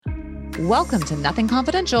Welcome to Nothing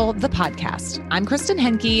Confidential, the podcast. I'm Kristen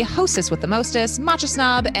Henke, hostess with the mostest, matcha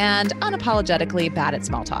snob, and unapologetically bad at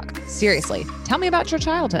small talk. Seriously, tell me about your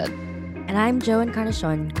childhood. And I'm Jo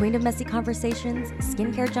Encarnacion, queen of messy conversations,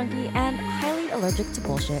 skincare junkie, and highly allergic to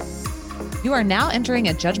bullshit. You are now entering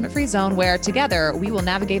a judgment-free zone where, together, we will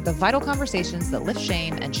navigate the vital conversations that lift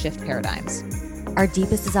shame and shift paradigms. Our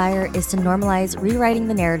deepest desire is to normalize rewriting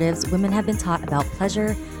the narratives women have been taught about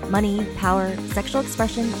pleasure, money, power, sexual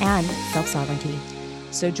expression, and self-sovereignty.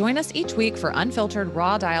 So join us each week for unfiltered,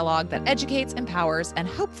 raw dialogue that educates, empowers, and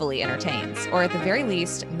hopefully entertains, or at the very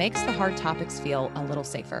least, makes the hard topics feel a little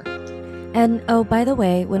safer. And oh, by the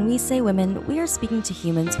way, when we say women, we are speaking to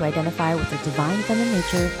humans who identify with their divine feminine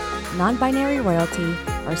nature, non-binary royalty,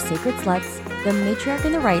 our sacred sluts, the matriarch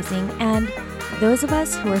in the rising, and those of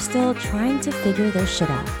us who are still trying to figure their shit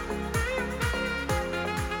out.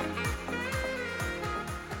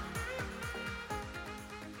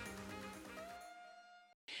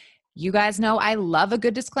 You guys know I love a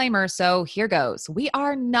good disclaimer, so here goes. We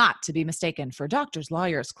are not to be mistaken for doctors,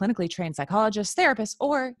 lawyers, clinically trained psychologists, therapists,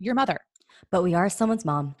 or your mother. But we are someone's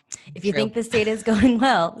mom. If you True. think this data is going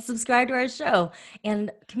well, subscribe to our show.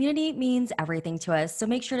 And community means everything to us, so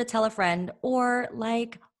make sure to tell a friend or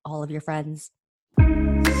like all of your friends.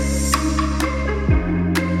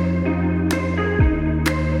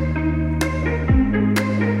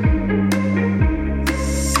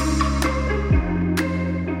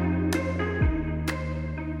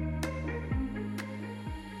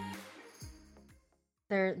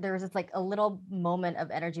 There was this like a little moment of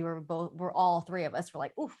energy where we're all three of us were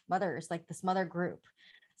like, oof, mothers, like this mother group.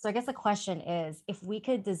 So I guess the question is, if we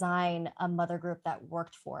could design a mother group that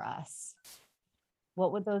worked for us,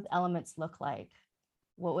 what would those elements look like?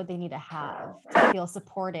 What would they need to have to feel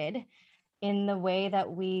supported in the way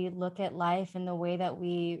that we look at life, in the way that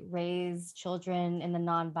we raise children in the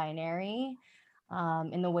non-binary,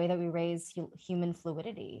 in the way that we raise human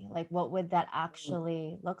fluidity? Like, what would that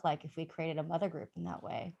actually look like if we created a mother group in that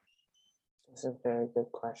way? That's a very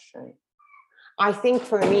good question. I think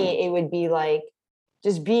for me, it would be like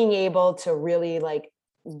just being able to really like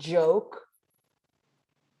joke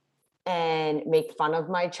and make fun of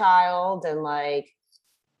my child and like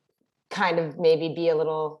kind of maybe be a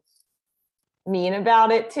little mean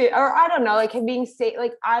about it too. Or I don't know, like being safe.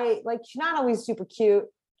 Like she's not always super cute.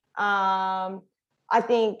 I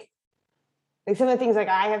think like some of the things like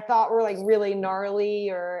I have thought were like really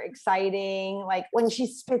gnarly or exciting. Like when she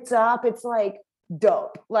spits up, it's like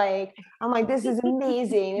dope. Like I'm like, this is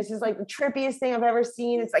amazing. This is like the trippiest thing I've ever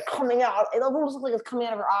seen. It's like coming out. It almost looks like it's coming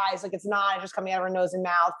out of her eyes. Like it's not just coming out of her nose and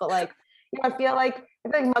mouth. But like, you know, I feel like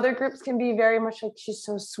mother groups can be very much like she's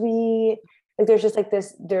so sweet. Like there's just like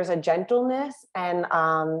this. There's a gentleness and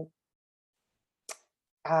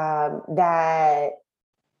that,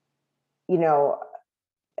 you know,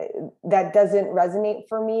 that doesn't resonate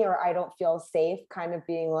for me, or I don't feel safe kind of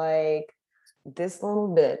being like, this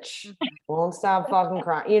little bitch won't stop fucking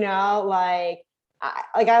crying, you know, like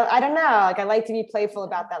I don't know, like I like to be playful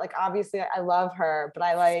about that. Like obviously I love her, but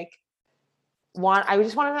I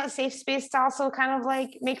just wanted that safe space to also kind of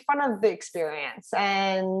like make fun of the experience,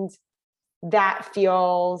 and that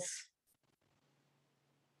feels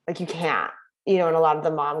like you can't, you know, in a lot of the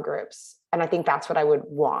mom groups, and I think that's what I would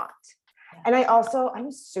want. And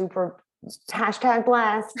I'm super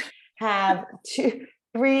 #blessed, have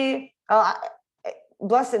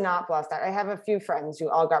blessed and not blessed. I have a few friends who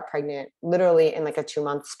all got pregnant literally in like a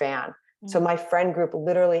 2-month span. Mm-hmm. So my friend group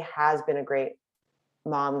literally has been a great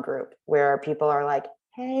mom group where people are like,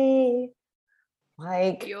 hey,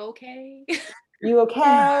 like, You okay? You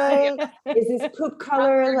okay? Is this poop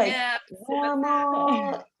color like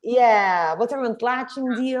normal? Yeah. What's everyone's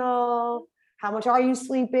latching deal? How much are you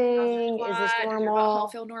sleeping? Is this normal? Does your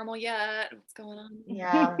butthole feel normal yet? What's going on?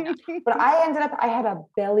 Yeah. But I had a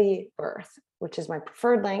belly birth, which is my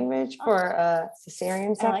preferred language for a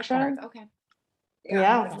cesarean section. Like okay.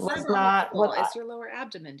 Yeah. Is your lower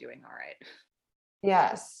abdomen doing all right?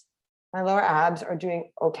 Yes. My lower abs are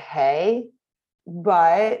doing okay,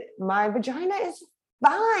 but my vagina is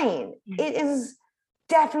fine. It is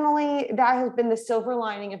definitely, that has been the silver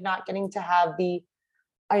lining of not getting to have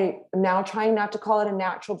I'm now trying not to call it a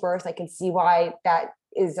natural birth. I can see why that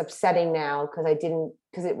is upsetting now,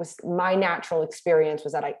 because it was my natural experience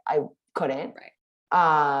was that I couldn't. Right.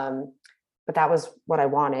 But that was what I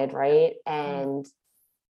wanted, right? And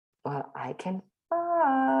but I can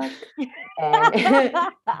fuck. And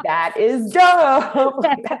that is dope.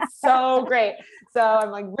 That's so great. So I'm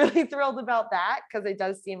like really thrilled about that, because it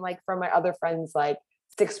does seem like from my other friends, like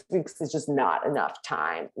 6 weeks is just not enough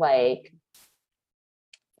time. Like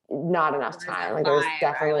not enough Whereas time. at Like there was 5, I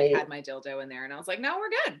definitely, like had my dildo in there and I was like, no, we're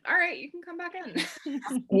good. All right, you can come back in.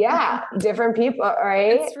 yeah, different people,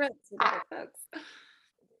 right? It's for different folks.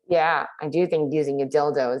 Yeah, I do think using a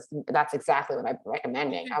dildo that's exactly what I'm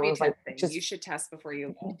recommending. You I should be was like, testing. just, You should test before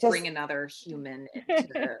you just, bring another human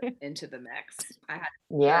into the mix. I had to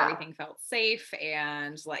make sure yeah. everything felt safe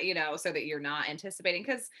and like, so that you're not anticipating,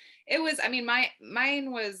 because it was, I mean,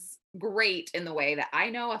 mine was great in the way that I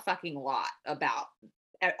know a fucking lot about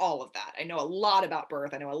all of that. I know a lot about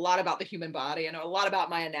birth. I know a lot about the human body. I know a lot about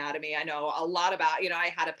my anatomy. I know a lot about,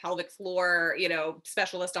 I had a pelvic floor,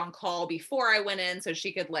 specialist on call before I went in so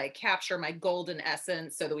she could like capture my golden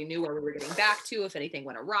essence so that we knew where we were getting back to if anything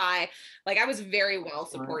went awry. Like I was very well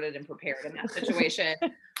supported and prepared in that situation.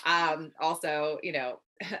 Also,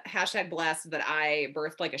 hashtag blessed that I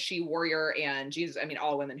birthed like a she warrior, and Jesus, I mean,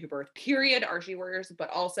 all women who birth period are she warriors,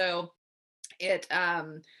 but also it,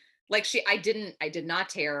 like I did not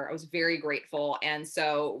tear. I was very grateful. And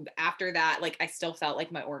so after that, like I still felt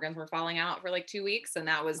like my organs were falling out for like 2 weeks. And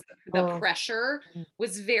that was the pressure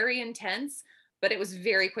was very intense, but it was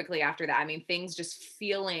very quickly after that. I mean, things just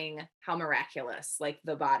feeling how miraculous, like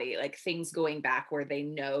the body, like things going back where they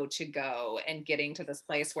know to go and getting to this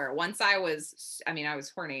place where once I was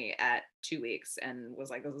horny at 2 weeks and was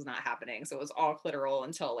like, this is not happening. So it was all clitoral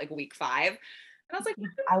until like week 5. And I was like,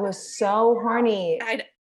 I was so horny.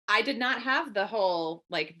 I did not have the whole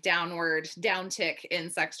like downtick in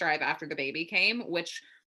sex drive after the baby came, which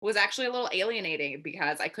was actually a little alienating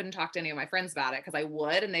because I couldn't talk to any of my friends about it, because I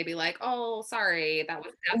would, and they'd be like, "Oh, sorry, that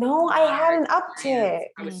was No, I had an uptick.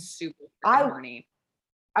 I was super horny.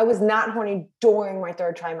 I was not horny during my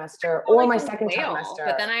 3rd trimester or my 2nd trimester.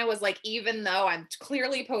 But then I was like, even though I'm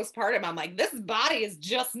clearly postpartum, I'm like, this body is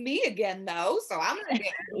just me again, though. So I'm gonna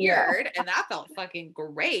get weird, and that felt fucking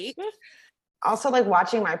great. Also, like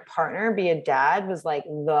watching my partner be a dad was like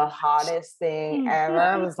the hottest thing ever.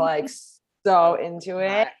 I was like so into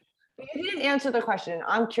it. But you didn't answer the question.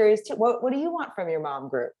 I'm curious too. What do you want from your mom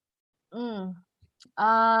group? Me,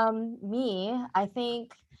 I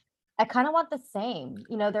think I kind of want the same.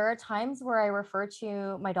 There are times where I refer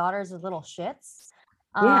to my daughters as little shits.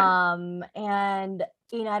 And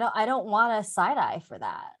I don't want a side eye for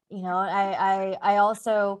that. I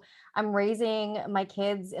also, I'm raising my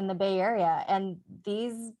kids in the Bay Area, and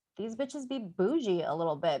these bitches be bougie a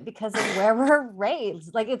little bit because of where we're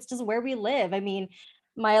raised. Like it's just where we live. I mean,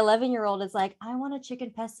 my 11-year-old is like, I want a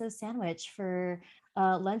chicken pesto sandwich for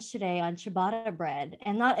lunch today on ciabatta bread,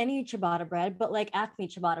 and not any ciabatta bread, but like Acme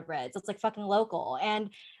ciabatta bread. So it's like fucking local. And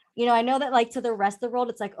I know that like to the rest of the world,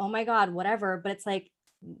 it's like, oh my God, whatever. But it's like,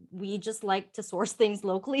 we just like to source things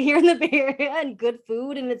locally here in the Bay Area and good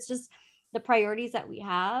food. And it's just the priorities that we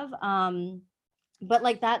have. But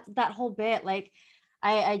like that whole bit, like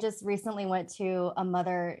I just recently went to a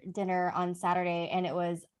mother dinner on Saturday, and it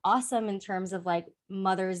was awesome in terms of like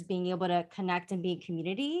mothers being able to connect and be in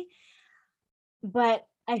community. But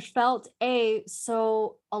I felt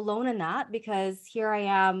so alone in that, because here I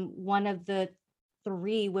am, one of the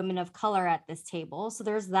 3 women of color at this table. So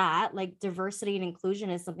there's that, like diversity and inclusion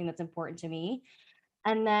is something that's important to me.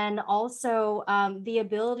 And then also the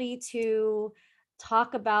ability to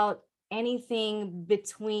talk about anything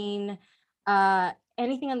between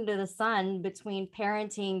anything under the sun, between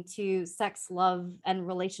parenting to sex, love, and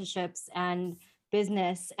relationships and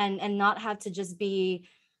business, and not have to just be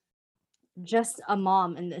just a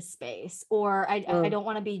mom in this space. Or I don't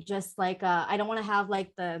want to be just like I don't want to have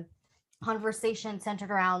like the conversation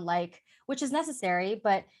centered around like, which is necessary,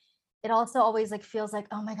 but it also always like feels like,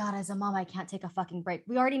 oh my God, as a mom, I can't take a fucking break.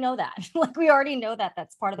 We already know that. Like we already know that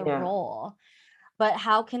that's part of the role. But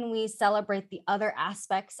how can we celebrate the other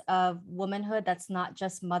aspects of womanhood that's not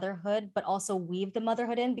just motherhood, but also weave the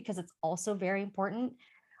motherhood in, because it's also very important.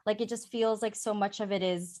 Like it just feels like so much of it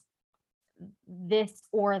is this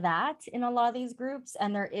or that in a lot of these groups,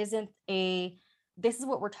 and there isn't this is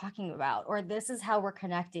what we're talking about, or this is how we're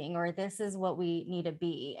connecting, or this is what we need to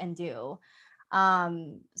be and do.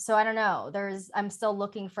 So I don't know, I'm still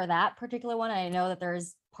looking for that particular one. I know that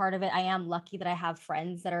there's part of it, I am lucky that I have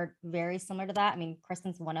friends that are very similar to that. I mean,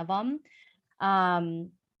 Kristen's one of them.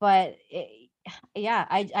 But yeah,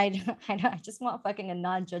 I just want fucking a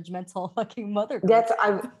non-judgmental fucking mother group. That's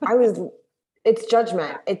it's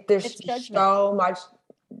judgment. There's so much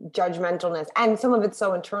judgmentalness, and some of it's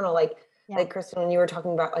so internal. Like Kristen, when you were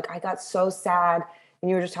talking about, like, I got so sad, and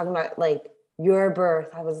you were just talking about like your birth.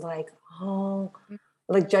 I was like, oh,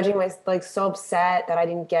 like judging like so upset that I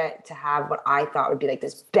didn't get to have what I thought would be like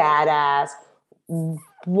this badass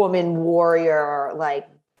woman warrior, like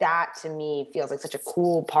that to me feels like such a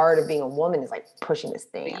cool part of being a woman, is like pushing this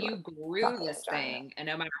thing. But you grew this thing, and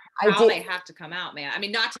no matter I how did. they have to come out, man. I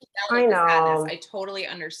mean, not to I yell at the sadness. know. I totally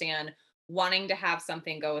understand wanting to have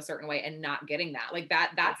something go a certain way and not getting that. Like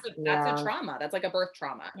that's Yeah. a trauma. That's like a birth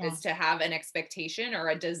trauma, Yeah. is to have an expectation or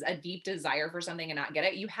a deep desire for something and not get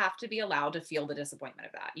it. You have to be allowed to feel the disappointment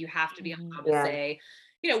of that. You have to be allowed to Yeah. say,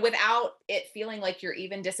 you know, without it feeling like you're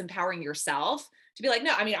even disempowering yourself, to be like,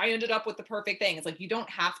 no, I mean, I ended up with the perfect thing. It's like, you don't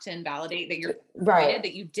have to invalidate that you're Right.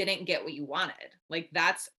 that you didn't get what you wanted. Like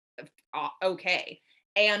that's okay.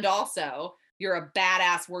 And also, you're a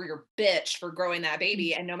badass warrior bitch for growing that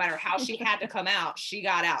baby. And no matter how she had to come out, she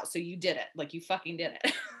got out. So you did it. Like, you fucking did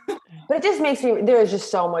it. But it just makes me, there is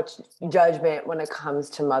just so much judgment when it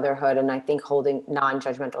comes to motherhood. And I think holding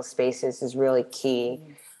non-judgmental spaces is really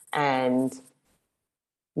key. And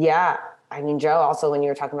yeah, I mean, Joe, also when you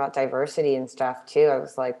were talking about diversity and stuff too, I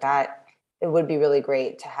was like, that it would be really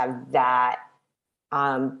great to have that,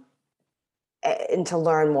 and to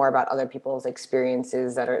learn more about other people's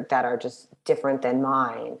experiences that are just different than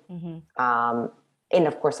mine. And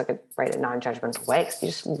of course, like a non-judgmental way, because you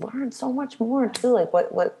just learn so much more too, like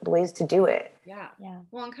what ways to do it. Yeah.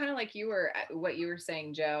 Well, and kind of like what you were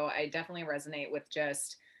saying, Joe, I definitely resonate with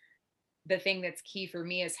just the thing that's key for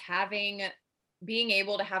me is being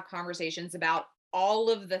able to have conversations about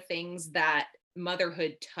all of the things that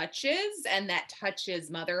motherhood touches and that touches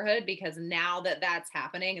motherhood, because now that that's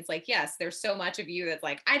happening, it's like, yes, there's so much of you that's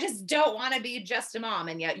like, I just don't want to be just a mom,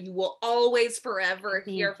 and yet you will always forever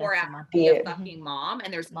be a fucking mom,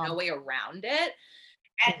 and there's no way around it.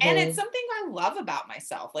 And it's something I love about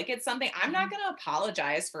myself. Like, it's something I'm not going to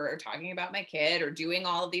apologize for talking about my kid or doing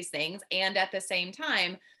all of these things. And at the same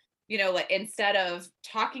time, you know, like, instead of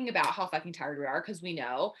talking about how fucking tired we are, because we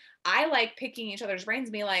know, I like picking each other's brains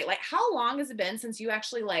and be like, how long has it been since you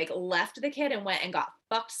actually like left the kid and went and got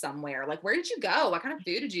fucked somewhere? Like, where did you go? What kind of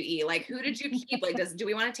food did you eat? Like, who did you keep? Like, do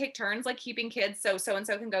we want to take turns like keeping kids so and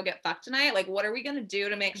so can go get fucked tonight? Like, what are we going to do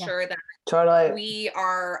to make sure that we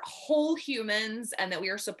are whole humans and that we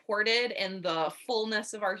are supported in the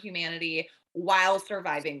fullness of our humanity while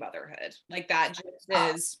surviving motherhood? Like, that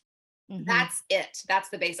just is that's it. That's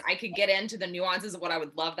the base. I could get into the nuances of what I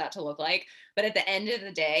would love that to look like, but at the end of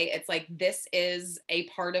the day, it's like, this is a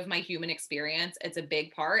part of my human experience. It's a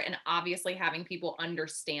big part. And obviously having people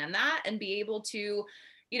understand that and be able to,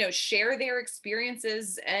 you know, share their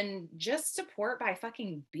experiences and just support by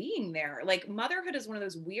fucking being there. Like, motherhood is one of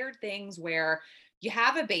those weird things where you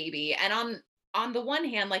have a baby, and on the one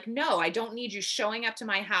hand, like, no, I don't need you showing up to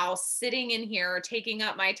my house, sitting in here, taking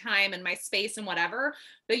up my time and my space and whatever,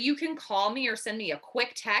 but you can call me or send me a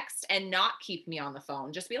quick text and not keep me on the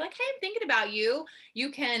phone. Just be like, hey, I'm thinking about you.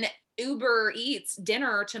 You can Uber Eats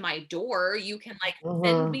dinner to my door. You can like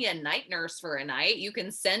send me a night nurse for a night. You can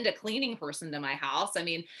send a cleaning person to my house. I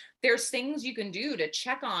mean, there's things you can do to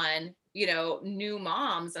check on, you know, new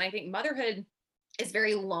moms. And I think motherhood is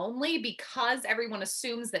very lonely because everyone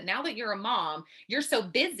assumes that now that you're a mom, you're so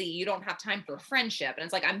busy, you don't have time for friendship. And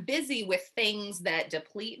it's like, I'm busy with things that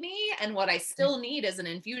deplete me, and what I still need is an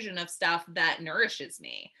infusion of stuff that nourishes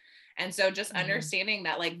me. And so just understanding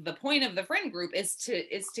that, like, the point of the friend group is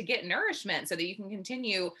to get nourishment so that you can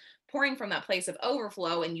continue pouring from that place of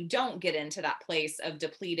overflow, and you don't get into that place of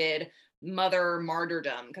depleted mother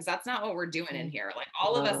martyrdom, because that's not what we're doing in here. Like,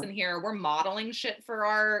 all of us in here, we're modeling shit for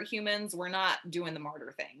our humans. We're not doing the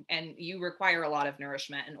martyr thing, and you require a lot of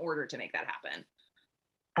nourishment in order to make that happen.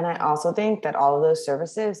 And I also think that all of those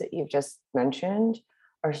services that you've just mentioned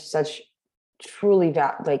are such truly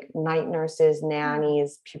like night nurses,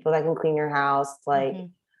 nannies, people that can clean your house. Like,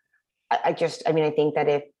 I mean, I think that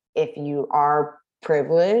if you are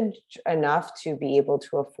privileged enough to be able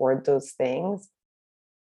to afford those things,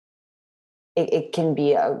 it can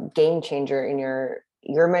be a game changer in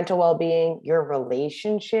your mental well-being, your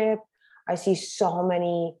relationship. I see so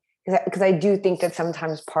many, because I do think that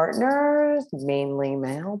sometimes partners, mainly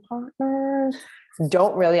male partners,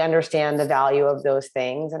 don't really understand the value of those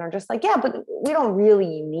things and are just like, yeah, but we don't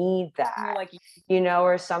really need that, like, you know,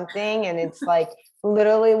 or something. And it's like,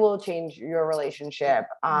 literally will change your relationship.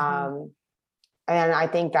 And I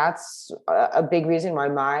think that's a big reason why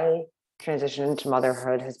my transition into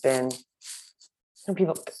motherhood has been,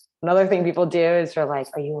 another thing people do is they're like,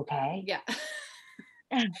 are you okay?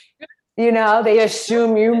 Yeah. You know, they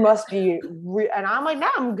assume you must be, and I'm like, no,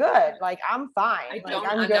 I'm good. Like, I'm fine.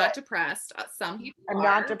 I'm not depressed. Some people I'm are.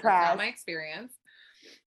 not depressed. That's not my experience.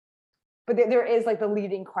 But there is like the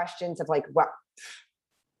leading questions of like, well,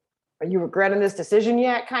 are you regretting this decision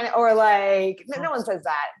yet? Kind of, or like, no one says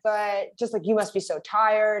that, but just like, you must be so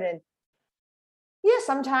tired. And yeah,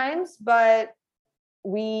 sometimes, but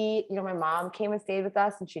my mom came and stayed with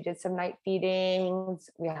us and she did some night feedings.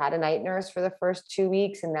 We had a night nurse for the first 2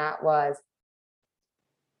 weeks, and that was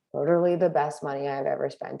literally the best money I've ever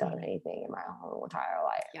spent on anything in my whole entire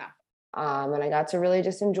life. Yeah. And I got to really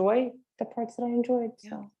just enjoy the parts that I enjoyed.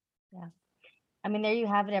 So yeah. I mean, there you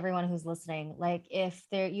have it, everyone who's listening. Like, if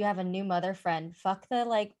you have a new mother friend, fuck the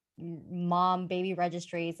like mom baby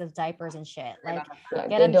registries of diapers and shit. Like, yeah, get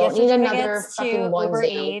they them don't gift need another certificates fucking to Uber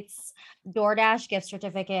onesie. Eats, DoorDash gift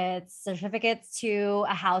certificates to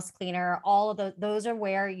a house cleaner. All of those are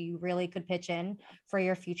where you really could pitch in for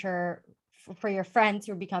your future, for your friends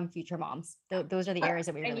who become future moms. Those are the areas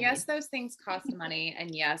that we And really yes, need. those things cost money.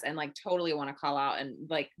 And yes, and like totally want to call out and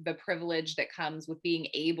like the privilege that comes with being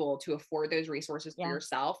able to afford those resources for Yeah.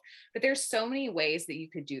 yourself. But there's so many ways that you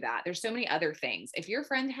could do that. There's so many other things. If your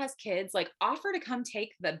friend has kids, like offer to come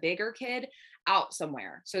take the bigger kid out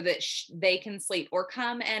somewhere so that they can sleep, or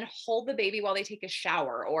come and hold the baby while they take a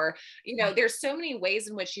shower, or there's so many ways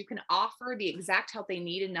in which you can offer the exact help they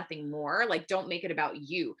need and nothing more. Like, don't make it about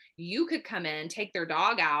you. You could come in, take their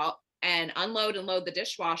dog out, and unload and load the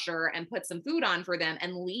dishwasher and put some food on for them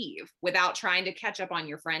and leave without trying to catch up on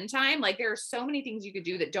your friend time. Like, there are so many things you could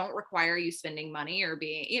do that don't require you spending money or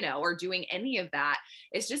being, or doing any of that.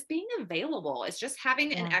 It's just being available. It's just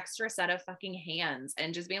having an extra set of fucking hands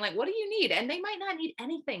and just being like, what do you need? And they might not need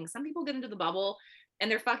anything. Some people get into the bubble and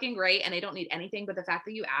they're fucking great and they don't need anything, but the fact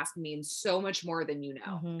that you ask means so much more than you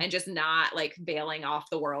know. Mhm. And just not like bailing off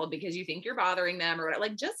the world because you think you're bothering them or whatever.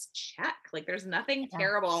 Like, just check. Like, there's nothing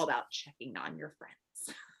terrible about checking on your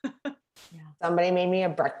friends. Somebody made me a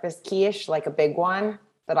breakfast quiche, like a big one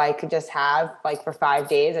that I could just have like for 5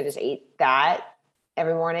 days. I just ate that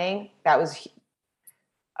every morning. That was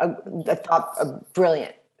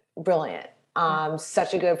brilliant.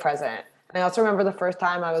 Such a good present. And I also remember the first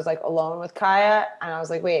time I was like alone with Kaya, and I was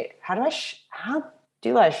like, wait, how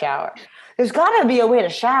do I shower? There's gotta be a way to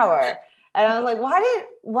shower. And I was like,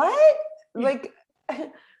 what? Like,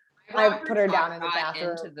 I put her down in the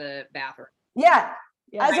bathroom. Into the bathroom. Yeah.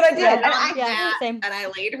 That's what I did. And I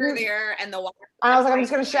laid her there, and the water. I was like, I'm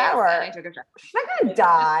just gonna shower. And I took a shower. She's not gonna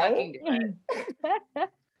die.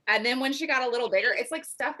 And then when she got a little bigger, it's like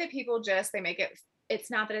stuff that people they make it. It's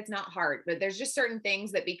not that it's not hard, but there's just certain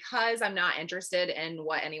things that, because I'm not interested in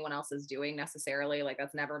what anyone else is doing necessarily, like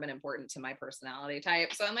that's never been important to my personality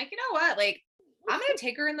type. So I'm like, you know what? Like, I'm going to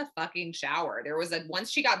take her in the fucking shower. There was once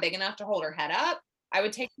she got big enough to hold her head up, I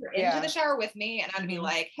would take her into the shower with me, and I'd be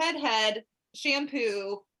like, head,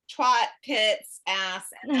 shampoo, twat, pits, ass,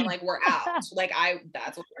 and then like we're out. Like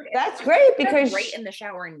that's great because great in the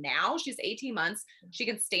shower now. She's 18 months. She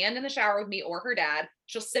can stand in the shower with me or her dad.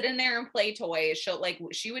 She'll sit in there and play toys.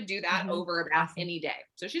 She would do that over a bath any day.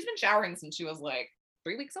 So she's been showering since she was like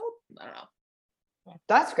 3 weeks old. I don't know.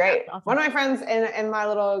 That's great. Awesome. One of my friends in my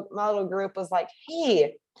little group was like, hey,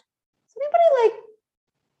 is anybody like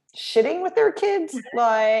shitting with their kids?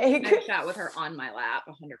 Like, I sat with her on my lap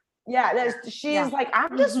 100%. Yeah, she's like,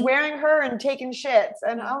 I'm just wearing her and taking shits.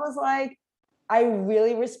 And I was like, I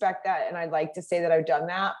really respect that. And I'd like to say that I've done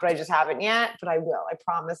that, but I just haven't yet, but I will. I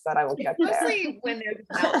promise that I will get there. Mostly when there's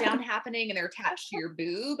a meltdown happening and they're attached to your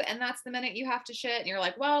boob, and that's the minute you have to shit, and you're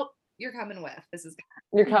like, well, you're coming with. This is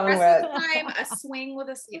you're coming with. Rest of the time, a swing with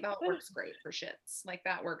a seatbelt works great for shits. Like,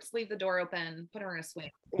 that works. Leave the door open, put her in a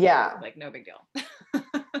swing. Yeah. Like, no big deal.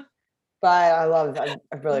 But I love that.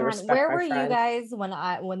 I really respect where my were friend. you guys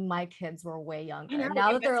when my kids were way younger?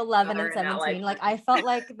 Now that they're 11 and 17, like I felt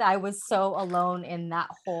like I was so alone in that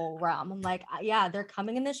whole realm. I'm like, yeah, they're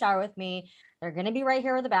coming in the shower with me. They're gonna be right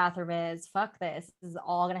here where the bathroom is. Fuck this. This is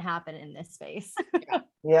all gonna happen in this space.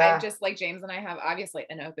 Yeah. I just, like, James and I have obviously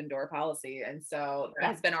an open door policy, and so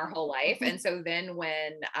that has been our whole life. And so then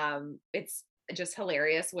when it's just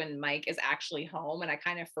hilarious when Mike is actually home and I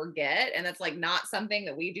kind of forget, and it's like not something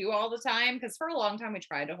that we do all the time, because for a long time we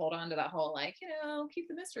tried to hold on to that whole like, keep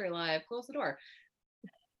the mystery alive, close the door.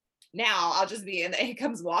 Now I'll just be he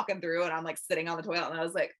comes walking through and I'm like sitting on the toilet and I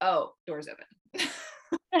was like, oh, door's open.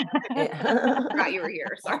 I forgot you were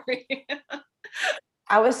here, sorry.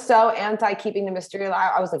 I was so anti keeping the mystery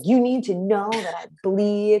alive. I was like, you need to know that I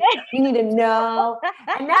bleed. You need to know.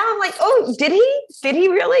 And now I'm like, oh, did he? Did he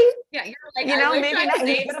really? Yeah, you're like, maybe not.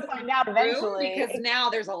 He's gonna find out eventually. Because now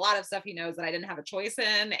there's a lot of stuff he knows that I didn't have a choice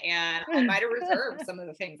in, and I might have reserved some of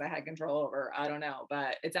the things I had control over. I don't know,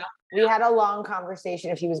 but it's out. We had a long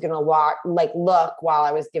conversation if he was gonna look while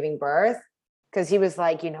I was giving birth, because he was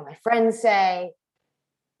like, my friends say,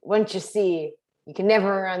 once you see, you can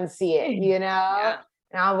never unsee it, Yeah.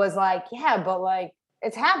 And I was like, yeah, but like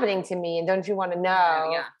it's happening to me, and don't you want to know?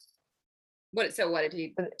 Yeah. What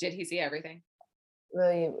did he see everything?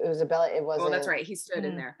 It was a belly. It wasn't. Oh, that's right. He stood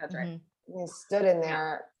in there. That's right. He stood in Yeah.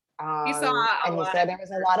 there. He saw a And he lot said of- there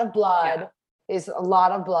was a lot of blood. Yeah. It's a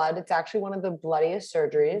lot of blood. It's actually one of the bloodiest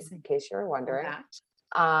surgeries, in case you were wondering.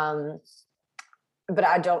 that.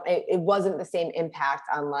 But it wasn't the same impact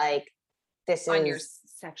on like this On is your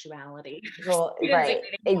sexuality. well, You didn't say right,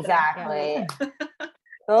 anything about exactly. Yeah.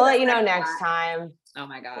 We'll let you know next time. Oh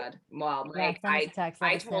my God. Well, Yeah, like send us a text,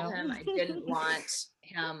 let I us told know. him I didn't want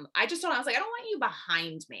him. I just told him, I was like, I don't want you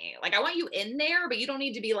behind me. Like, I want you in there, but you don't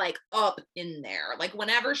need to be like up in there. Like,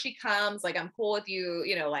 whenever she comes, like, I'm cool with you,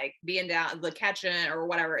 you know, like being down, the catching or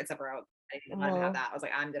whatever, except for I didn't let him have that. I was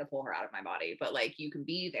like, I'm gonna pull her out of my body, but like you can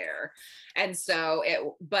be there. And so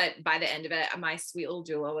but by the end of it, my sweet little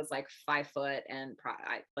doula was like 5 foot and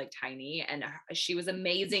like tiny, and she was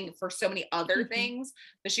amazing for so many other things.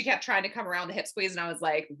 But she kept trying to come around the hip squeeze, and I was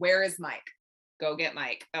like, where is Mike? Go get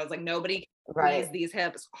Mike. I was like, nobody squeeze these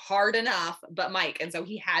hips hard enough but Mike. And so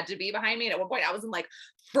he had to be behind me. And at one point I was in like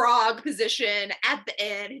frog position at the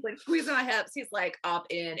end. He's like squeezing my hips. He's like up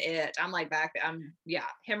in it. I'm like back.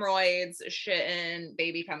 Hemorrhoids, shitting,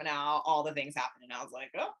 baby coming out, all the things happening. I was like,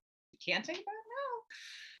 oh, you can't take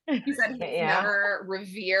that now. He said he's never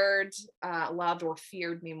revered, loved, or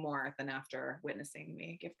feared me more than after witnessing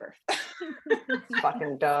me give birth.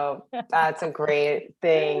 Fucking dope. That's a great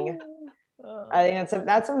thing. I think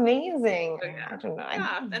that's amazing. I don't know.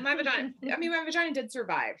 Yeah, and my vagina did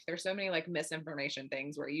survive. There's so many like misinformation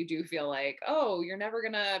things where you do feel like, oh, you're never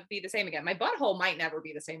gonna be the same again. My butthole might never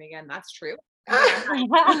be the same again. That's true. I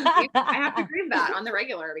have to grieve that on the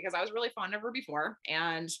regular because I was really fond of her before,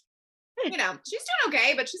 and you know, she's doing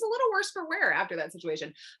okay, but she's a little worse for wear after that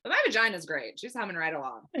situation. But my vagina's great. She's humming right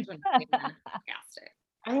along. She's doing fantastic.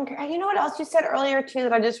 I think, you know what else you said earlier too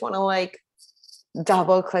that I just want to like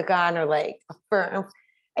double click on or like affirm.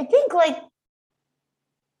 I think like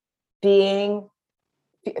feeling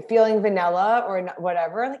vanilla or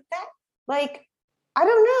whatever like that, like I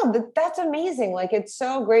don't know, that's amazing. Like it's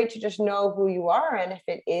so great to just know who you are, and if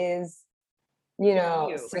it is, you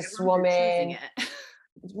know, cis woman,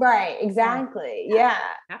 right? Exactly. Yeah.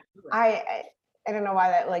 I don't know why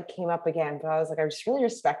that like came up again, but I was like, I just really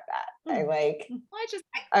respect that.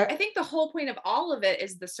 I think the whole point of all of it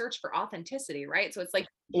is the search for authenticity, right? So it's like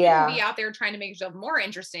you can be out there trying to make yourself more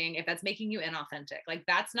interesting if that's making you inauthentic. Like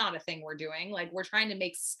that's not a thing we're doing. Like we're trying to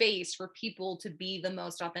make space for people to be the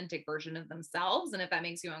most authentic version of themselves. And if that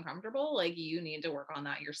makes you uncomfortable, like you need to work on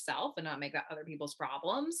that yourself and not make that other people's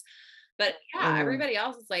problems. But yeah, everybody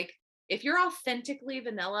else is like, if you're authentically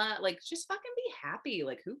vanilla, like just fucking be happy.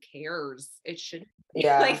 Like who cares? It shouldn't be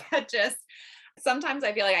like that. Just sometimes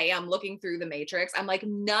I feel like I am looking through the matrix. I'm like,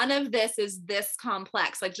 none of this is this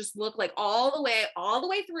complex. Like just look like all the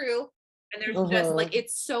way through. And there's just like,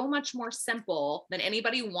 it's so much more simple than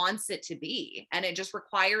anybody wants it to be. And it just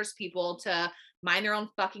requires people to mind their own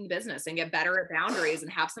fucking business and get better at boundaries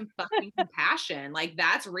and have some fucking compassion. Like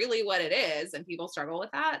that's really what it is. And people struggle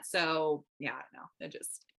with that. So yeah, no, it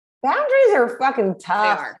just. Boundaries are fucking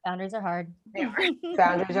tough. They are. Boundaries are hard. They are.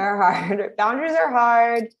 Boundaries are hard. Boundaries are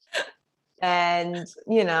hard. And,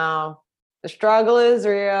 you know, the struggle is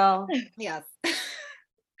real. Yes.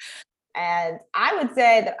 And I would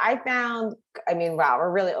say that I mean, wow,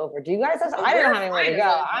 we're really overdue, guys. I don't know how many more to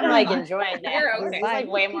go. I'm like enjoying this. Okay. It's like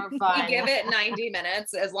way more fun. We give it 90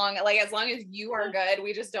 minutes as long as you are good.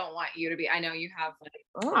 We just don't want you to be. I know you have like.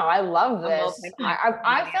 Oh, I love this.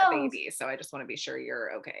 I felt a baby, so I just want to be sure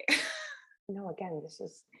you're okay. No, again, this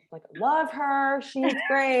is like love her. She's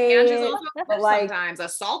great. And she's also like sometimes a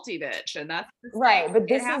salty bitch, and that's right. But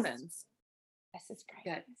this happens. This is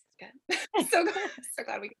great. Good. This is good. So good. So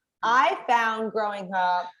glad we. I found growing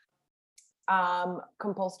up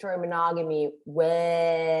compulsory monogamy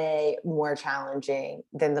way more challenging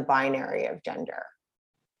than the binary of gender.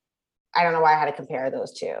 I don't know why I had to compare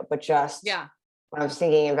those two, but just when I was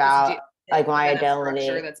thinking about like my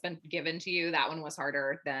identity that's been given to you, that one was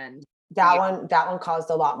harder than that one. That one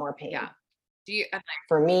caused a lot more pain. Yeah. Do you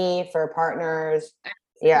for me, for partners?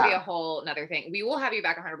 Yeah. Be a whole another thing. We will have you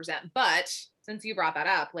back 100%. But since you brought that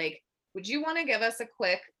up, like, would you want to give us a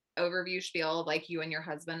quick overview spiel of like you and your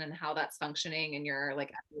husband and how that's functioning and your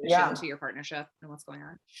like evolution to your partnership and what's going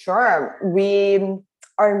on? Sure. We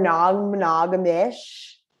are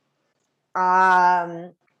non-monogamish.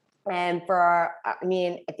 And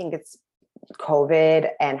I think it's COVID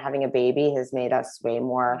and having a baby has made us way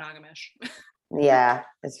more monogamish. Yeah,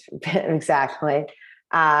 exactly.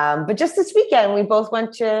 But just this weekend, we both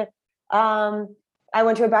went to, I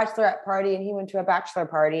went to a bachelorette party and he went to a bachelor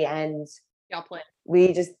party, and y'all play.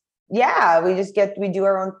 We do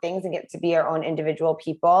our own things and get to be our own individual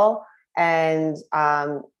people. And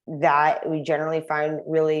that we generally find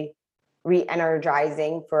really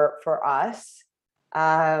re-energizing for us.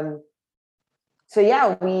 So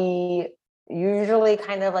yeah, we usually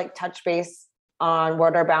kind of like touch base on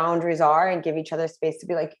what our boundaries are and give each other space to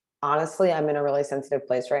be like, honestly, I'm in a really sensitive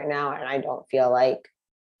place right now, and I don't feel like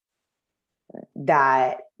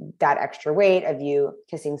that extra weight of you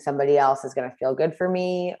kissing somebody else is going to feel good for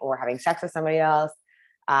me, or having sex with somebody else.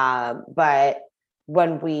 But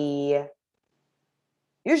when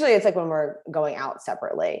usually it's like when we're going out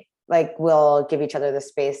separately, like we'll give each other the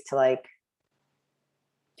space to like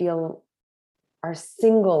feel our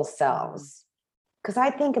single selves. Because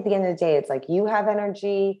I think at the end of the day, it's like you have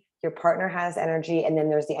energy, your partner has energy, and then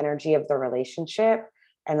there's the energy of the relationship.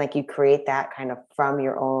 And like you create that kind of from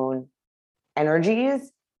your own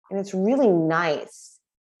energies. And it's really nice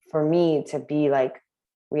for me to be like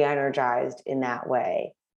re-energized in that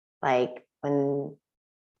way. Like when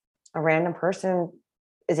a random person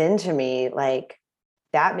is into me, like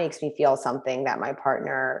that makes me feel something that my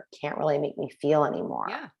partner can't really make me feel anymore.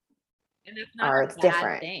 Yeah. And that's not Or a it's bad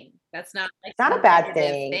different. thing. That's not like It's not a some bad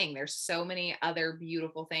negative thing. There's so many other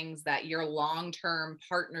beautiful things that your long-term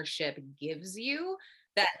partnership gives you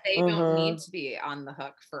that they don't need to be on the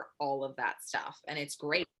hook for all of that stuff. And it's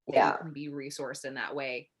great that you Yeah. can be resourced in that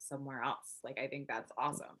way somewhere else. Like, I think that's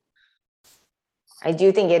awesome. I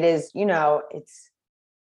do think it is, it's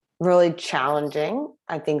really challenging.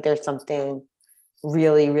 I think there's something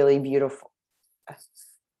really, really beautiful.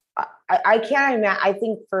 I can't imagine. I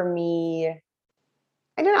think for me,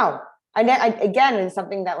 I don't know. Again, it's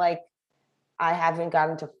something that like I haven't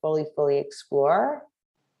gotten to fully explore,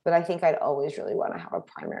 but I think I'd always really want to have a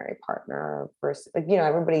primary partner versus, like,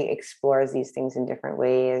 everybody explores these things in different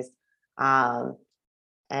ways. And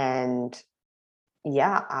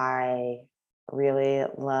yeah, I really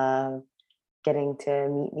love getting to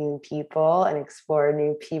meet new people and explore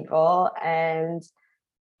new people and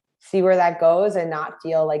see where that goes, and not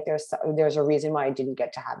feel like there's a reason why I didn't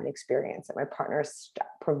get to have an experience, that my partner's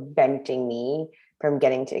preventing me from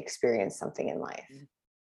getting to experience something in life.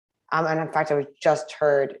 And in fact, I just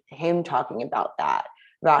heard him talking about that,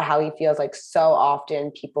 about how he feels like so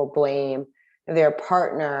often people blame their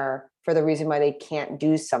partner for the reason why they can't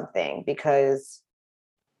do something,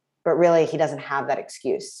 but really he doesn't have that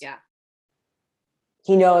excuse. Yeah.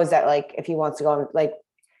 He knows that like if he wants to go on, like,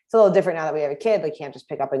 it's a little different now that we have a kid. They can't just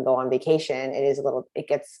pick up and go on vacation. I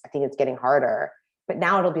think it's getting harder, but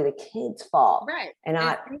now it'll be the kid's fault, right, and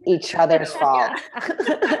not each other's fault.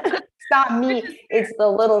 It's not me. It's the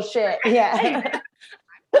little shit. Yeah.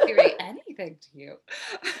 I'm doing anything to you.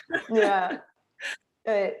 Yeah.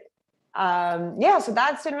 Yeah. So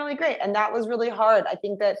that's been really great. And that was really hard. I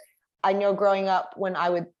think that I know growing up when I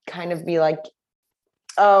would kind of be like,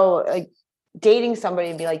 oh, like dating somebody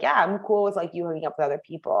and be like, yeah, I'm cool with like you hooking up with other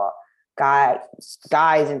people. Guys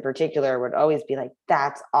in particular would always be like,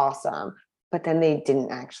 that's awesome. But then they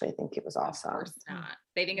didn't actually think it was awesome. Of course not.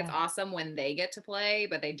 They think it's awesome when they get to play,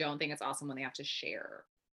 but they don't think it's awesome when they have to share.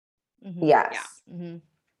 Yes.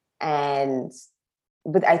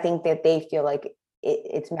 But I think that they feel like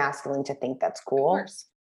it's masculine to think that's cool. Of course.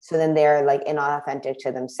 So then they're like inauthentic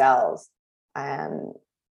to themselves. And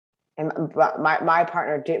my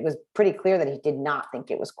partner was pretty clear that he did not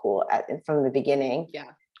think it was cool from the beginning.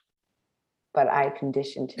 Yeah. But I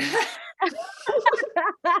conditioned him.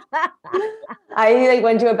 I like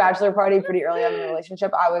went to a bachelor party pretty early on in the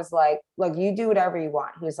relationship. I was like, look, you do whatever you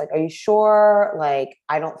want. He was like, are you sure? Like,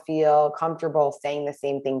 I don't feel comfortable saying the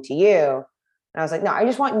same thing to you. And I was like, no, I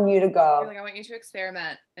just want you to go. You're like, I want you to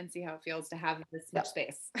experiment and see how it feels to have this much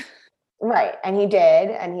space. Right. And he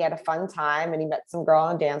did. And he had a fun time, and he met some girl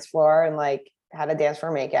on the dance floor and like had a dance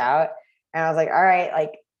floor makeout. And I was like, all right,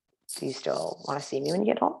 like, do you still want to see me when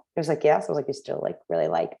you get home? He was like, yes. I was like, you still like really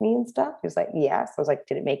like me and stuff? He was like, yes. I was like,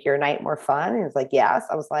 did it make your night more fun? He was like, yes.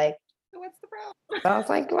 I was like, so what's the problem? So I was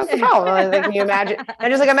like, what's the problem? I was like, can you imagine? I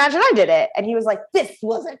just like, imagine I did it. And he was like, this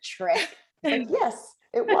was a trick. Like, yes,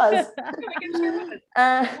 it was.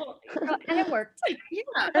 And it worked.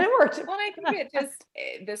 Yeah. And it worked. Well, I think it just,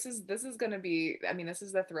 this is going to be, I mean, this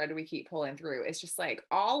is the thread we keep pulling through. It's just like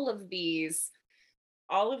all of these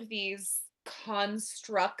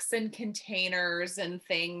constructs and containers and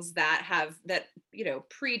things that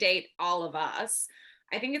predate all of us.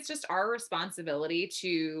 I think it's just our responsibility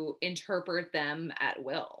to interpret them at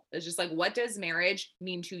will. It's just like, what does marriage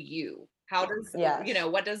mean to you? How does,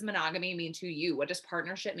 what does monogamy mean to you? What does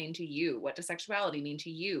partnership mean to you? What does sexuality mean to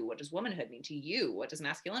you? What does womanhood mean to you? What does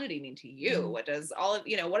masculinity mean to you? What does what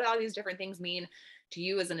do all these different things mean to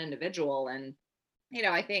you as an individual? And,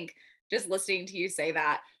 I think just listening to you say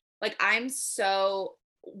that, like, I'm so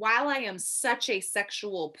while I am such a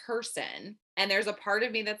sexual person, and there's a part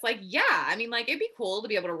of me that's like, yeah, I mean, like, it'd be cool to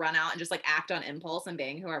be able to run out and just like act on impulse and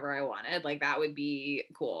bang whoever I wanted. Like, that would be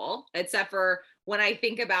cool. Except for when I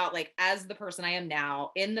think about like, as the person I am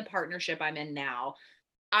now, in the partnership I'm in now,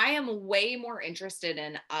 I am way more interested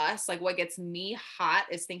in us. Like, what gets me hot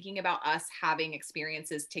is thinking about us having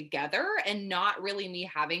experiences together and not really me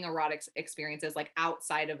having erotic experiences like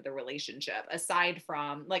outside of the relationship, aside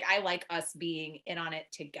from like, I like us being in on it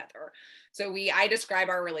together. So I describe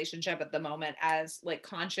our relationship at the moment as like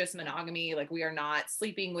conscious monogamy. Like, we are not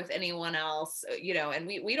sleeping with anyone else, and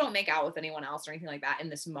we don't make out with anyone else or anything like that in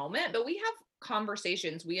this moment, but we have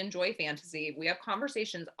conversations. We enjoy fantasy. We have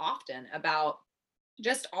conversations often about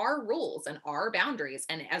just our rules and our boundaries.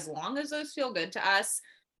 And as long as those feel good to us,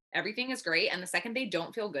 everything is great. And the second they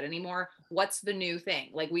don't feel good anymore, what's the new thing?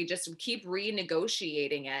 Like, we just keep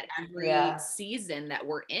renegotiating it every Yeah. season that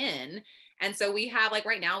we're in. And so we have, like,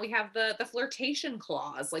 right now we have the flirtation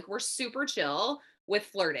clause. Like, we're super chill with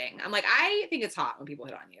flirting. I'm like, I think it's hot when people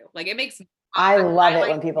hit on you. Like, it makes I love I it like,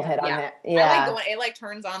 when people hit on yeah. it. I like Yeah. going, it like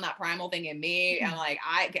turns on that primal thing in me. And like,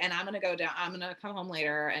 I'm going to go down, I'm going to come home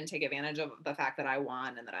later and take advantage of the fact that I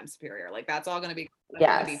won and that I'm superior. Like, that's all going to be, that's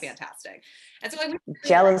going to be Yes. fantastic. And so like, we really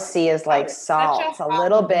Jealousy is like it's such salt. A hot,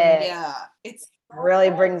 little bit yeah, it's so really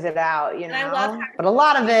good. brings it out, And I love but a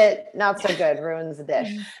lot of it, not so having, good, ruins the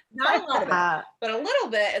dish. not a lot of it, Uh, but a little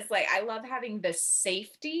bit. It's like, I love having the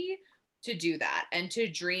safety to do that and to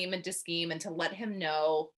dream and to scheme and to let him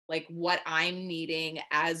know like what I'm needing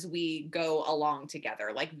as we go along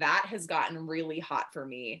together. Like, that has gotten really hot for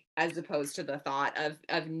me, as opposed to the thought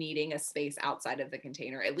of needing a space outside of the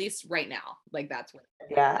container, at least right now. Like, that's what.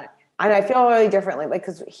 yeah. And I feel really differently, like,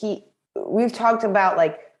 because we've talked about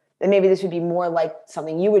like that maybe this would be more like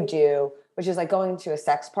something you would do, which is like going to a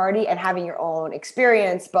sex party and having your own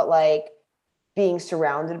experience, but like being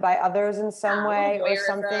surrounded by others in some way or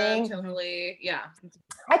something. Totally. Yeah.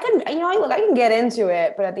 I can, look, I can get into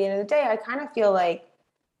it, but at the end of the day, I kind of feel like,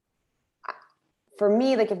 for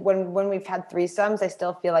me, like when we've had threesomes, I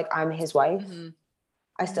still feel like I'm his wife. Mm-hmm.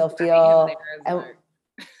 I still Having him feel, there is and like,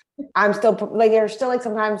 I'm still like, there's still like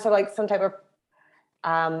sometimes so like some type of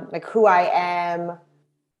like who I am.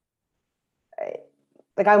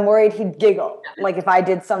 Like, I'm worried he'd giggle, like if I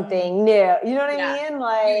did something new. You know what yeah. I mean? You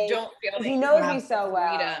Like, don't feel like he you knows have me the so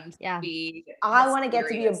well. freedom to Yeah. be I want to get to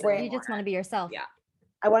be a mysterious brand. You just want to be yourself. Yeah.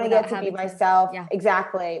 I want to without get to be having to- myself, yeah.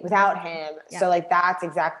 exactly, without him. Yeah. So like that's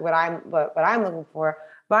exactly what I'm looking for.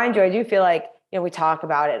 Mind you, I do feel like, we talk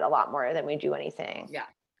about it a lot more than we do anything. Yeah.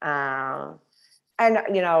 And and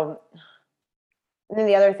then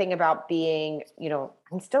the other thing about being,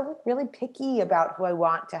 I'm still really picky about who I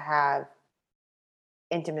want to have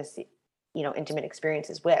intimacy, intimate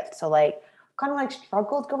experiences with. So like kind of like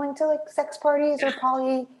struggled going to like sex parties or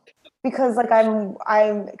poly, because like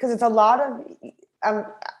I'm because it's a lot of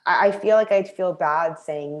I feel like I'd feel bad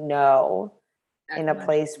saying no in a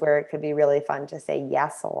place where it could be really fun to say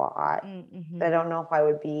yes a lot. Mm-hmm. But I don't know if I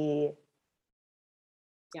would be.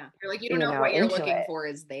 Yeah. You're like, you don't know what you're looking it. for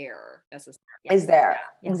is there necessarily. Is there.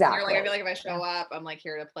 Yeah. Exactly. You're like, I feel like if I show up, I'm like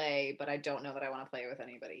here to play, but I don't know that I want to play with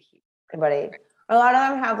anybody. Anybody. A lot of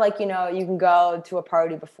them have like, you can go to a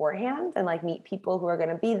party beforehand and like meet people who are going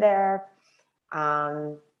to be there.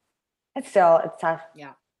 It's tough.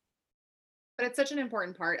 Yeah. But it's such an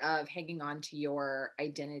important part of hanging on to your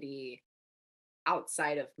identity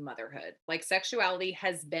outside of motherhood. Like, sexuality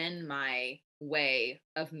has been my way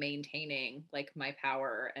of maintaining like my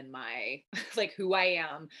power and my like who I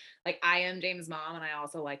am. Like, I am James' mom and I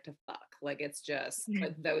also like to fuck. Like, it's just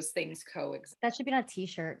like those things coexist. That should be on a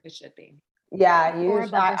t-shirt. It should be. Yeah, or a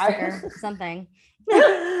bumper sticker, something.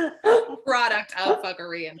 Product of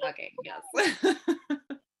fuckery and fucking. Yes.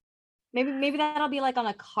 Maybe that'll be like on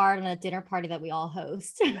a card on a dinner party that we all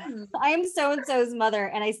host. I am so and so's mother,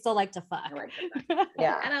 and I still like to fuck. I like that.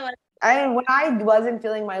 Yeah. And I like. When I wasn't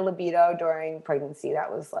feeling my libido during pregnancy,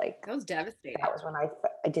 that was devastating. That was when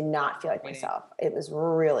I did not feel like myself. It was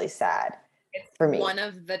really sad for me. One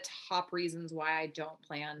of the top reasons why I don't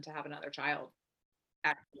plan to have another child.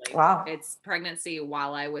 Actually, wow. It's pregnancy.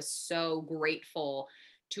 While I was so grateful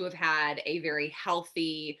to have had a very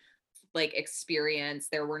healthy like experience,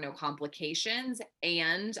 there were no complications,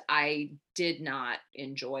 and I did not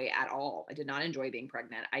enjoy at all. I did not enjoy being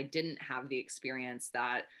pregnant. I didn't have the experience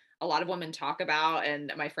that a lot of women talk about,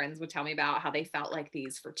 and my friends would tell me about how they felt like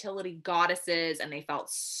these fertility goddesses and they felt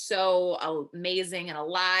so amazing and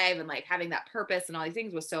alive, and like having that purpose and all these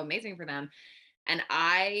things was so amazing for them. And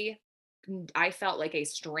I I felt like a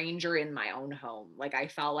stranger in my own home. Like I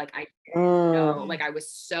felt like I know, like I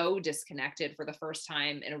was so disconnected for the first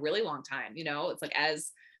time in a really long time. It's like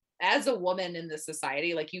as a woman in this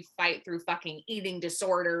society, like you fight through fucking eating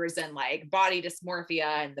disorders and like body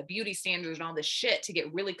dysmorphia and the beauty standards and all this shit to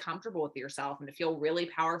get really comfortable with yourself and to feel really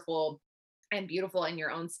powerful and beautiful in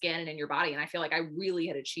your own skin and in your body. And I feel like I really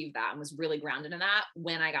had achieved that and was really grounded in that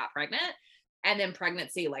when I got pregnant. And then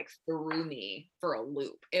pregnancy like threw me for a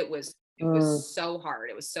loop. It was so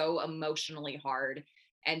hard. It was so emotionally hard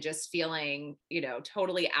and just feeling,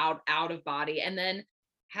 totally out of body. And then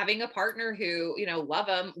having a partner who, love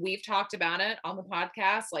him. We've talked about it on the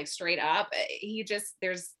podcast, like straight up.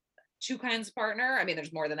 There's two kinds of partner. I mean,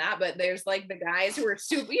 there's more than that, but there's like the guys who are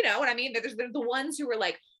super, you know what I mean? There's the ones who are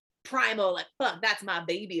like primal, like, fuck, that's my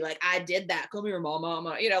baby. Like I did that. Come here, mama.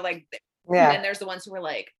 Like, and then there's the ones who are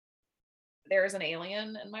like, there's an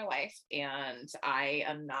alien in my life and I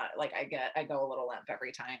am not like, I go a little limp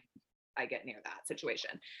every time I get near that situation.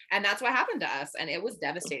 And that's what happened to us. And it was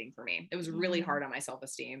devastating for me. It was really hard on my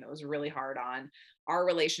self-esteem. It was really hard on our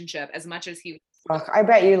relationship as much as he. Fuck, I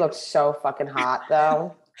bet you look so fucking hot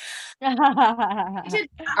though.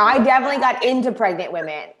 I definitely got into pregnant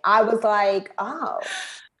women. I was like, oh,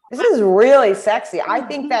 this is really sexy. I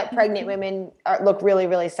think that pregnant women look really,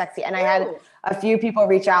 really sexy. And I had a few people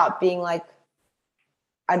reach out being like,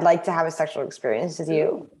 I'd like to have a sexual experience with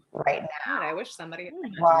you right now. God, I wish somebody had said to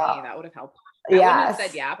me. That would have helped. I wouldn't have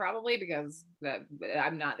said yeah, probably because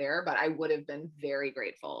I'm not there, but I would have been very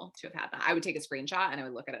grateful to have had that. I would take a screenshot and I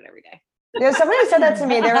would look at it every day. Yeah, somebody said that to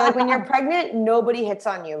me. They were like, when you're pregnant, nobody hits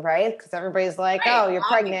on you, right? Because everybody's like, right, oh, you're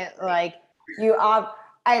pregnant. Like you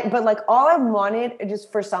but like all I wanted is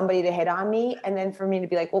just for somebody to hit on me and then for me to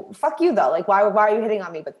be like, well, fuck you though. Like, why are you hitting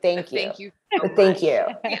on me? But thank you. Thank you. Thank you.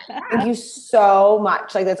 Thank you so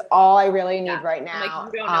much. Like, that's all I really need right now.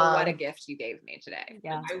 Like, you don't know what a gift you gave me today.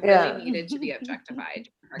 Yeah. I really needed to be objectified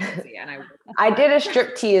during pregnancy. And I did a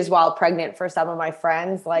strip tease while pregnant for some of my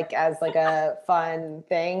friends, like as like a fun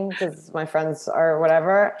thing because my friends or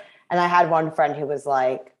whatever. And I had one friend who was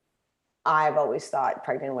like, I've always thought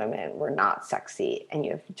pregnant women were not sexy, and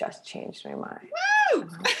you've just changed my mind. Woo!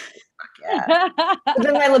 Yeah. But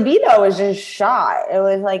then my libido was just shot. It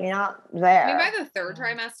was like not there. I mean, by the third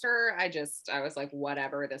trimester, I was like,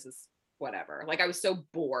 whatever, this is whatever. Like I was so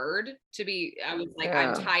bored I was like,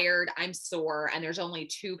 I'm tired, I'm sore, and there's only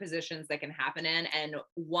two positions that can happen in, and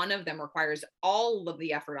one of them requires all of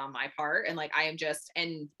the effort on my part. And like,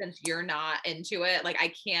 and since you're not into it, like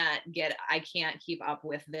I can't keep up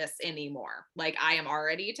with this anymore. Like I am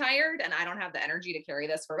already tired and I don't have the energy to carry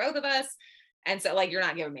this for both of us. And so like, you're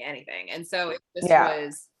not giving me anything. And so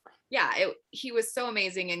he was so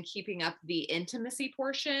amazing in keeping up the intimacy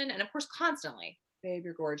portion. And of course, constantly, babe,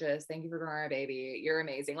 you're gorgeous. Thank you for growing our baby. You're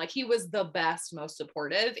amazing. Like he was the best, most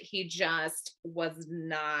supportive. He just was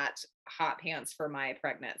not hot pants for my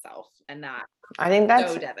pregnant self. And that I think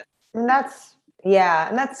that's so devastating. And that's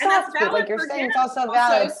sucks, but like you're saying, it's also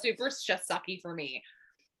valid. Also super just sucky for me.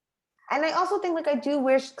 And I also think like I do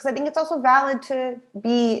wish, because I think it's also valid to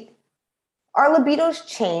be, our libidos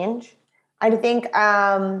change. I think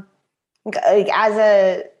like as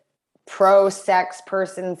a pro-sex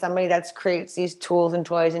person, somebody that creates these tools and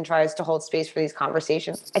toys and tries to hold space for these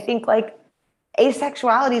conversations, I think like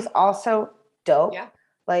asexuality is also dope. Yeah.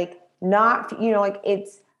 Like not, like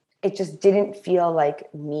it just didn't feel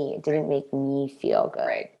like me. It didn't make me feel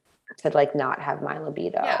good to like not have my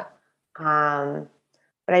libido. Yeah.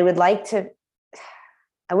 But I would like to,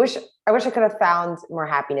 I wish I could have found more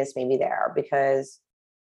happiness maybe there, because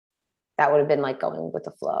that would have been like going with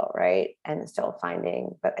the flow, right? And still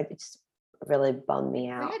finding, but it just really bummed me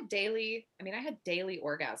out. I had daily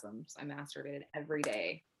orgasms. I masturbated every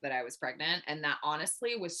day that I was pregnant. And that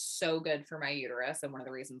honestly was so good for my uterus. And one of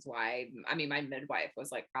the reasons why, my midwife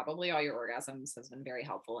was like, probably all your orgasms has been very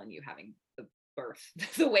helpful in you having the birth,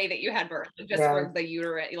 the way that you had birth, just for the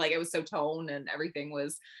uterus, like it was so toned and everything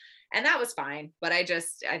was, and that was fine. But I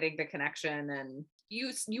think the connection, and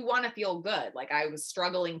you want to feel good. Like I was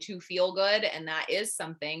struggling to feel good. And that is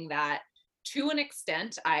something that to an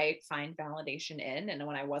extent I find validation in. And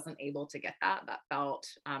when I wasn't able to get that felt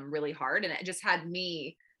really hard. And it just had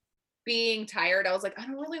me being tired. I was like, I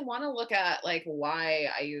don't really want to look at like why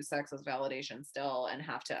I use sex as validation still and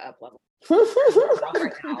have to up level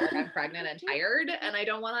right now. Like I'm pregnant and tired and I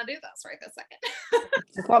don't want to do this right this second.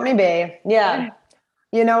 Just let me be. Yeah.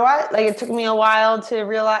 You know what? Like it took me a while to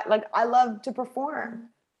realize, like I love to perform,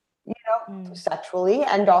 sexually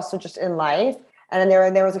and also just in life. And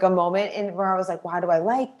then there was like a moment where I was like, why do I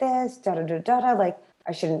like this? Like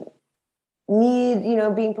I shouldn't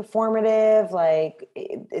need, being performative, like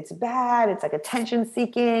it's bad, it's like attention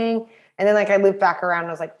seeking. And then like I looped back around and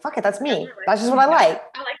I was like, fuck it, that's me. That's just what I like.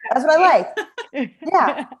 I like That's what I like.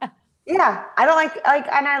 Yeah. Yeah. I don't like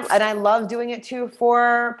and I love doing it too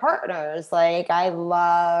for partners. Like I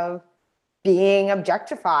love being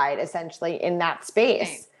objectified essentially in that space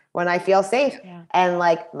Same. when I feel safe. Yeah. And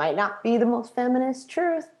like might not be the most feminist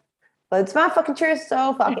truth, but it's my fucking truth,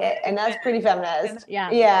 so fuck it. And that's pretty feminist. Yeah.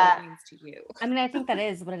 What Yeah. it means to you. I mean, I think that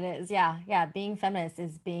is what it is. Yeah. Yeah. Being feminist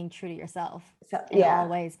is being true to yourself So, in yeah, all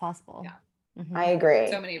ways possible. Yeah. Mhm. I agree.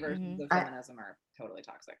 So many versions of feminism are totally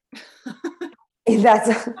toxic.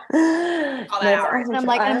 That's hours. And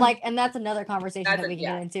and that's another conversation that we can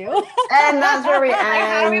get into. And that's where we end. Like,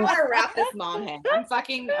 how do we want to wrap this mom hang? I'm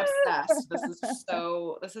fucking obsessed.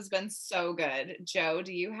 This has been so good. Joe,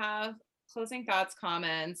 do you have closing thoughts,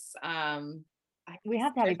 comments? We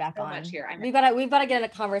have to have you back so on. much here. We've got to get in a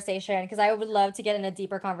conversation because I would love to get in a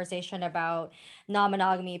deeper conversation about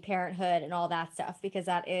non-monogamy, parenthood, and all that stuff because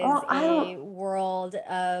that is a world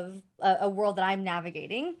that I'm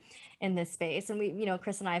navigating in this space. And we,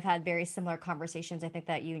 Chris and I have had very similar conversations. I think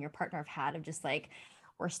that you and your partner have had of just like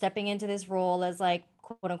we're stepping into this role as like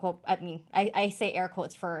quote unquote. I mean, I say air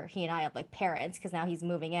quotes for he and I of like parents because now he's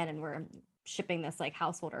moving in and we're shipping this like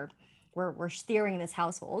household or we're steering this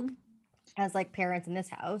household as like parents in this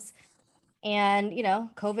house. And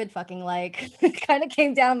COVID fucking like kind of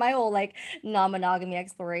came down my whole like non-monogamy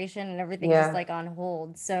exploration and everything just like on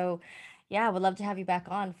hold. So yeah, I would love to have you back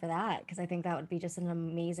on for that because I think that would be just an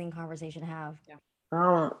amazing conversation to have.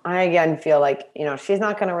 Yeah. I again feel like she's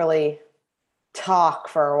not going to really talk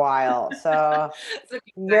for a while, so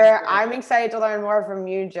I'm excited to learn more from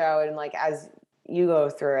you, Joe, and like as you go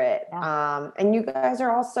through it. And you guys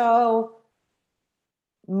are also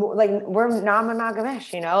like we're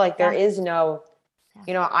non-monogamish, like there is no,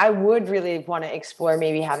 I would really want to explore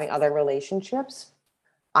maybe having other relationships.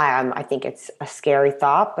 I think it's a scary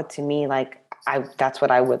thought, but to me, like that's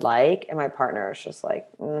what I would like. And my partner is just like,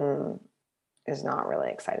 is not really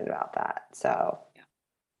excited about that. So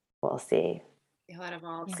we'll see.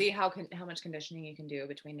 See how much conditioning you can do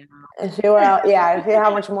between now. See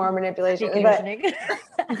how much more manipulation.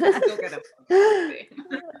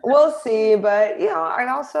 We'll see, but and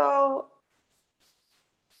also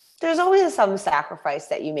there's always some sacrifice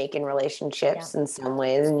that you make in relationships in some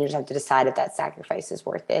ways, and you just have to decide if that sacrifice is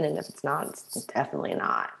worth it, and if it's not, it's definitely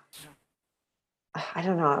not. I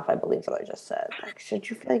don't know if I believe what I just said. Like, should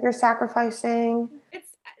you feel like you're sacrificing?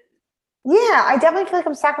 I definitely feel like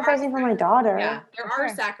I'm sacrificing for my daughter. Yeah, there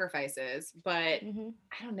are sacrifices, but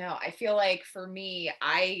I don't know. I feel like for me,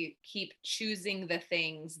 I keep choosing the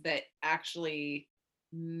things that actually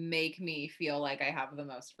make me feel like I have the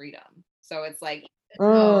most freedom. So it's like,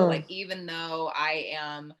 even though I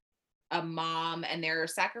am a mom and there are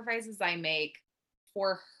sacrifices I make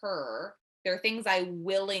for her, there are things I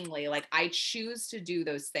willingly, like I choose to do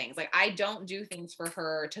those things. Like I don't do things for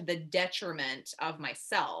her to the detriment of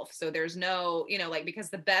myself. So there's no, because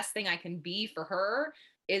the best thing I can be for her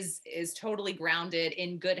is totally grounded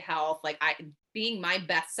in good health. Like being my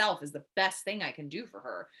best self is the best thing I can do for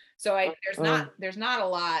her. So there's not a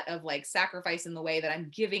lot of like sacrifice in the way that I'm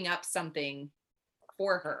giving up something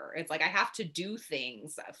for her. It's like I have to do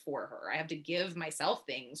things for her. I have to give myself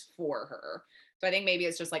things for her. So I think maybe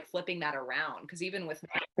it's just like flipping that around because even with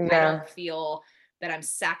I don't feel that I'm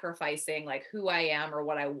sacrificing like who I am or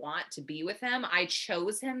what I want to be with him. I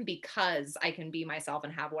chose him because I can be myself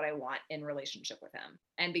and have what I want in relationship with him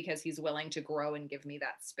and because he's willing to grow and give me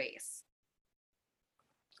that space.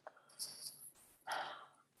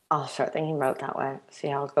 I'll start thinking about it that way. See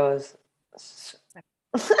how it goes.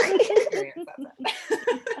 A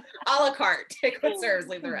la carte. Take what serves,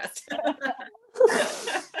 leave the rest.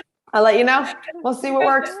 I'll let you know. We'll see what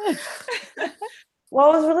works.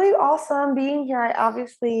 Well, it was really awesome being here. I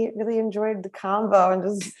obviously really enjoyed the convo and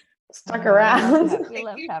just stuck around. We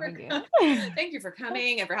love having you. Thank you for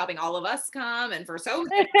coming and for helping all of us come and for so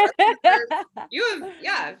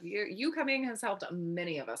you coming has helped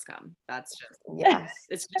many of us come. That's just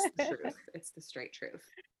it's just the truth. It's the straight truth.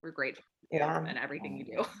 We're grateful for you and everything you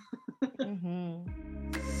do.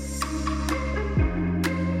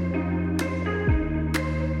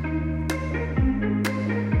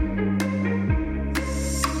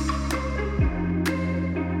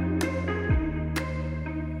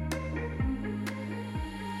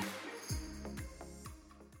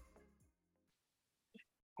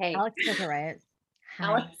 Hey, Alex took it right.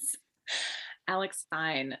 Alex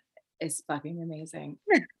Stein is fucking amazing.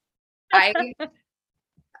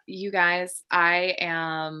 You guys,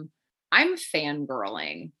 I'm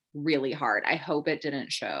fangirling really hard. I hope it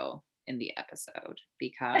didn't show. in the episode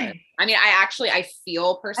because I mean, I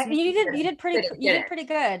feel personally you did that you did pretty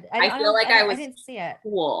good. I feel like I I was didn't see it.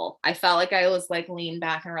 cool. I felt like I was like leaned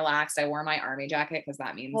back and relaxed. I wore my army jacket because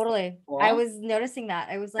that means Totally. cool. I was noticing that.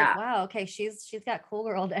 I was like, Yeah. wow, okay, she's got cool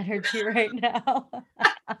girl energy right now.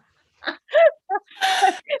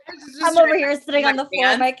 I'm over here sitting on the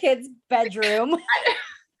floor of my kid's bedroom.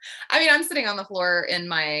 I mean, I'm sitting on the floor in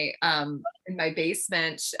my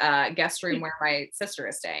basement guest room where my sister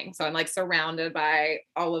is staying. So I'm like surrounded by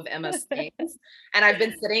all of Emma's things. And I've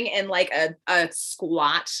been sitting in like a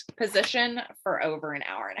squat position for over an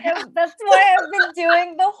hour and a half. That's why I've been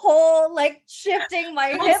doing the whole like shifting my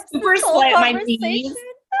hips Super this whole slight my conversation. knees.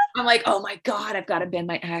 I'm like, oh my God, I've got to bend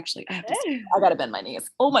my I gotta bend my knees.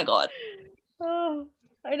 Oh my God. Oh,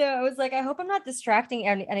 I know. I was like, I hope I'm not distracting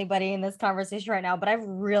anybody in this conversation right now, but I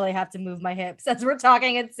really have to move my hips as we're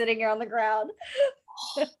talking and sitting here on the ground.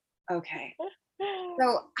 Okay.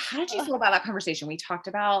 So how did you feel about that conversation? We talked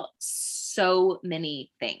about so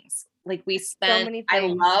many things. Like we spent, many I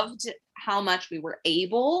things. loved how much we were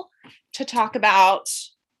able to talk about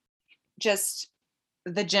just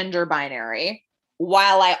the gender binary,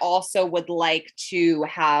 while I also would like to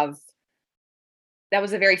have, that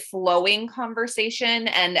was a very flowing conversation.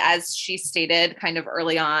 And as she stated kind of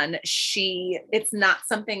early on, it's not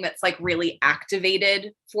something that's like really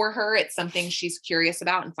activated for her. It's something she's curious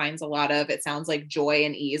about and finds a lot of, it sounds like, joy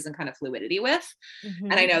and ease and kind of fluidity with.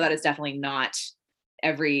 And I know that is definitely not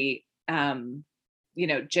every,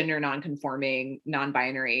 gender non-conforming,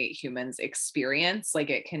 non-binary humans experience.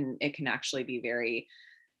 Like it can actually be very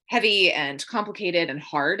heavy and complicated and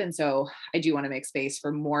hard. And so I do want to make space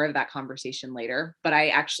for more of that conversation later. But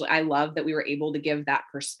I love that we were able to give that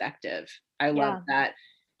perspective. I love that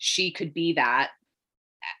she could be that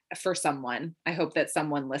for someone. I hope that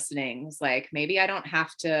someone listening is like, maybe I don't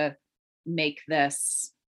have to make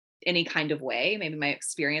this any kind of way. Maybe my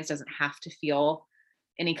experience doesn't have to feel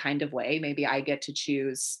any kind of way. Maybe I get to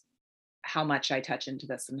choose how much I touch into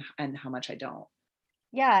this and how much I don't.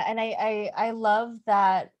 Yeah. And I love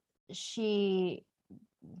that she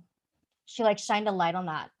like shined a light on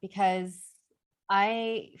that, because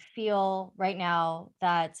I feel right now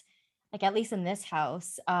that, like, at least in this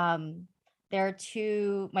house, my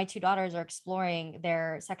two daughters are exploring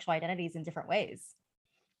their sexual identities in different ways.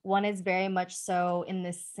 One is very much so in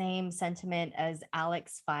the same sentiment as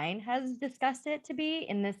Alex Fine has discussed it to be,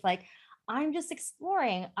 in this like, I'm just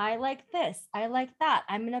exploring. I like this. I like that.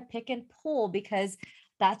 I'm going to pick and pull because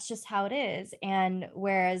that's just how it is. And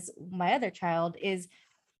whereas my other child is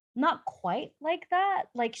not quite like that,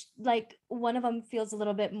 like one of them feels a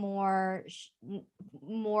little bit more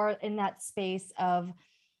in that space of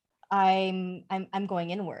I'm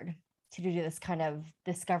going inward to do this kind of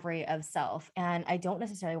discovery of self, and I don't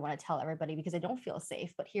necessarily want to tell everybody because I don't feel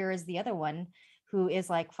safe. But here is the other one who is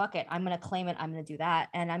like, fuck it, I'm going to claim it, I'm going to do that,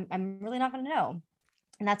 and I'm really not going to know,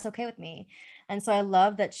 and that's okay with me. And so I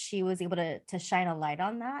love that she was able to shine a light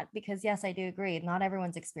on that, because yes, I do agree, not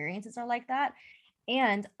everyone's experiences are like that.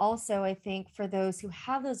 And also, I think for those who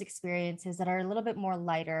have those experiences that are a little bit more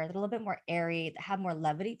lighter, a little bit more airy, that have more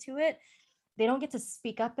levity to it, they don't get to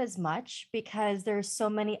speak up as much because there's so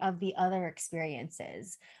many of the other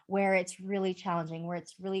experiences where it's really challenging, where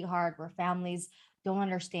it's really hard, where families don't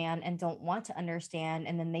understand and don't want to understand,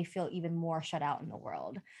 and then they feel even more shut out in the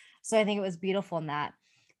world. So I think it was beautiful in that.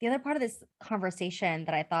 The other part of this conversation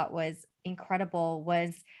that I thought was incredible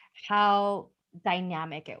was how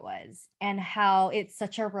dynamic it was, and how it's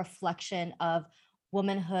such a reflection of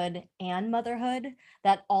womanhood and motherhood,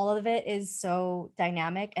 that all of it is so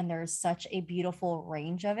dynamic and there's such a beautiful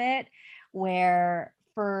range of it, where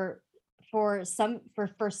for some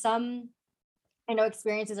I know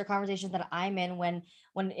experiences or conversations that I'm in, when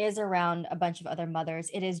it is around a bunch of other mothers,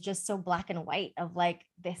 it is just so black and white of like,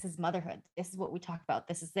 this is motherhood, this is what we talk about,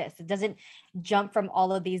 this is this. It doesn't jump from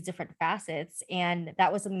all of these different facets. And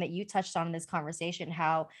that was something that you touched on in this conversation,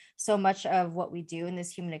 how so much of what we do in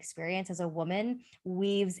this human experience as a woman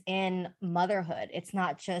weaves in motherhood. It's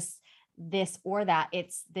not just this or that,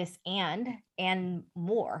 it's this and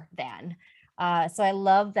more than. So I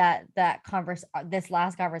love that this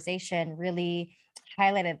last conversation really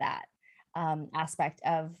highlighted that aspect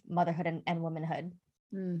of motherhood and womanhood.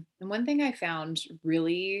 And one thing I found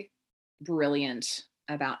really brilliant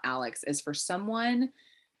about Alex is, for someone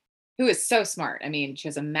who is so smart. I mean, she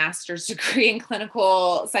has a master's degree in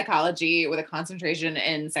clinical psychology with a concentration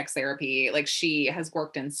in sex therapy. Like, she has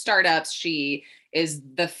worked in startups. She is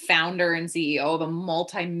the founder and CEO of a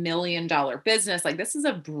multi-million dollar business. Like, this is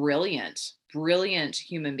a brilliant, brilliant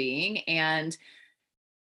human being. And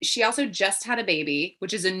she also just had a baby,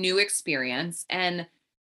 which is a new experience. And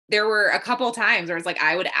there were a couple of times where it's like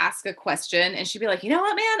I would ask a question and she'd be like, you know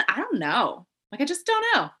what, man, I don't know. Like I just don't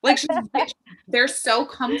know. Like they're so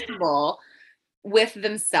comfortable with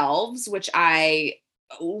themselves, which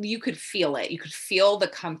you could feel it. You could feel the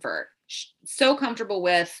comfort. So comfortable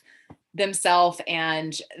with themselves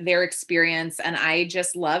and their experience. And I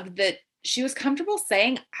just loved that she was comfortable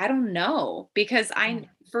saying, I don't know, because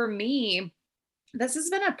for me, this has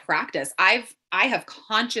been a practice. I have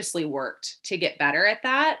consciously worked to get better at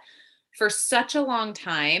that for such a long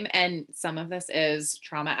time. And some of this is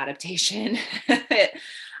trauma adaptation.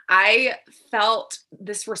 I felt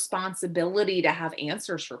this responsibility to have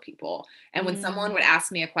answers for people. And when someone would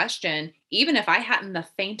ask me a question, even if I hadn't the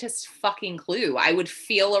faintest fucking clue, I would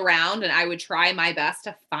feel around and I would try my best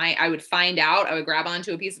to I would find out, I would grab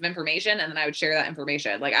onto a piece of information and then I would share that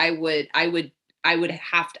information. Like I would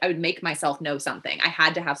make myself know something. I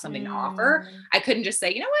had to have something to offer. I couldn't just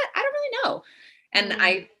say, you know what? I don't really know. And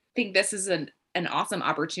I think this is an awesome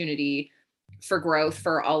opportunity for growth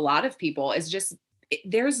for a lot of people, is just,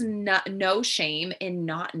 there's no shame in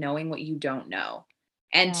not knowing what you don't know,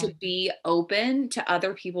 and to be open to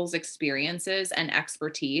other people's experiences and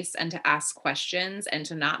expertise, and to ask questions, and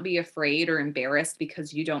to not be afraid or embarrassed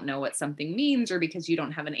because you don't know what something means or because you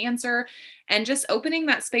don't have an answer, and just opening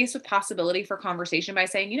that space with possibility for conversation by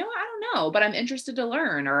saying, you know, I don't know, but I'm interested to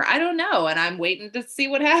learn, or I don't know, and I'm waiting to see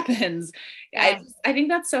what happens. I think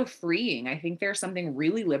that's so freeing. I think there's something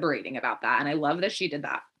really liberating about that. And I love that she did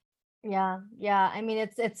that. Yeah. I mean,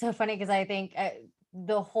 it's so funny because I think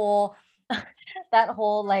the whole that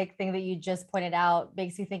whole like thing that you just pointed out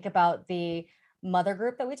makes me think about the mother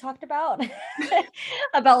group that we talked about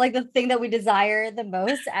about like the thing that we desire the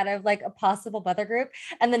most out of like a possible mother group,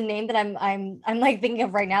 and the name that I'm like thinking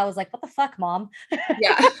of right now is like, what the fuck, mom?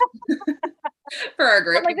 Yeah. For our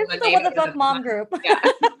group. I'm like, this is the what the fuck mom group. Yeah.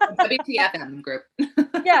 WTFM group.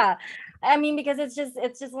 Yeah. I mean, because it's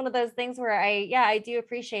just one of those things where I do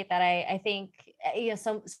appreciate that. I think, you know,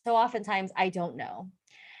 so oftentimes I don't know.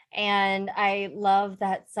 And I love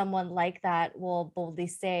that someone like that will boldly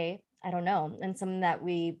say, I don't know. And someone that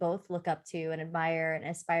we both look up to and admire and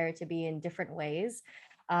aspire to be in different ways,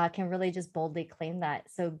 can really just boldly claim that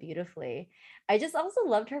so beautifully. I just also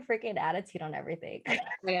loved her freaking attitude on everything.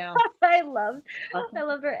 Yeah. I loved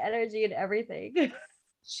her energy and everything.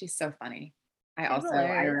 She's so funny. She's I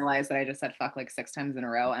hilarious. realized that I just said fuck like 6 times in a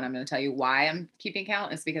row. And I'm going to tell you why I'm keeping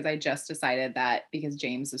count is because I just decided that because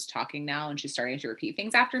James is talking now and she's starting to repeat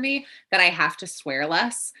things after me, that I have to swear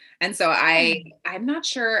less. And so I'm not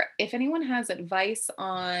sure if anyone has advice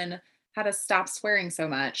on how to stop swearing so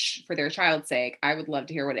much for their child's sake. I would love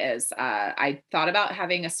to hear what it is. I thought about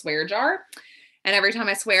having a swear jar, and every time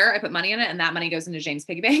I swear, I put money in it, and that money goes into James'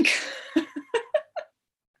 piggy bank.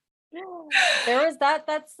 There was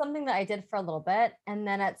that's something that I did for a little bit, and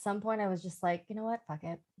then at some point I was just like, you know what, fuck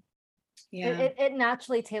it. Yeah. It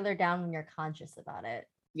naturally tailored down when you're conscious about it.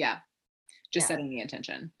 Yeah. Just setting the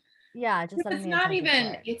intention. Yeah, just it's not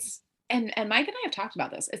even it's and Mike and I have talked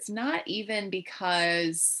about this. It's not even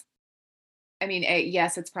because, I mean,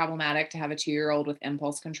 yes, it's problematic to have a 2-year-old with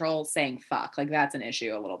impulse control saying fuck. Like that's an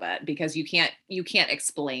issue a little bit because you can't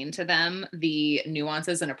explain to them the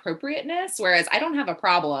nuances and appropriateness. Whereas I don't have a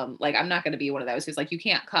problem. Like I'm not going to be one of those who's like, you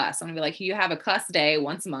can't cuss. I'm gonna be like, you have a cuss day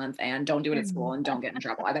once a month and don't do it at school and don't get in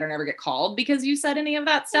trouble. I better never get called because you said any of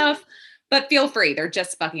that stuff. But feel free. They're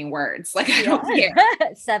just fucking words. Like I don't care.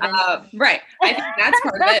 7. Right. I think that's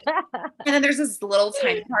part of it. And then there's this little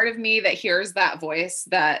tiny part of me that hears that voice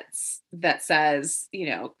that says, you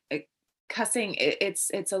know, cussing,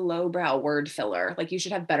 it's a lowbrow word filler. Like you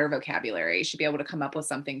should have better vocabulary. You should be able to come up with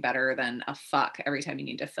something better than a fuck every time you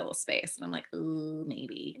need to fill a space. And I'm like, ooh,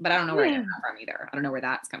 maybe. But I don't know where I get that from either. I don't know where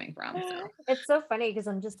that's coming from. So. It's so funny because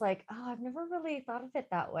I'm just like, oh, I've never really thought of it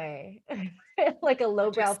that way. Like a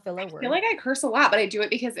lowbrow filler word. I feel like I curse a lot, but I do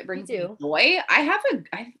it because it brings me joy.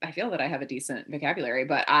 I feel that I have a decent vocabulary,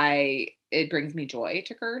 but it brings me joy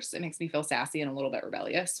to curse. It makes me feel sassy and a little bit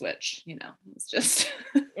rebellious, which, you know, it's just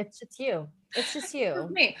it's just you. It's just you.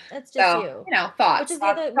 Me. It's just so, you. You know, thoughts on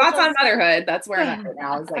motherhood. That's where I'm at right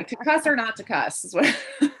now. Is like to cuss or not to cuss. Is what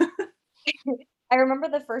I remember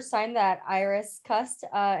the first time that Iris cussed,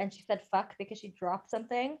 and she said fuck because she dropped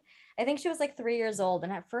something. I think she was like 3 years old.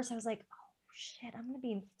 And at first I was like, oh shit, I'm gonna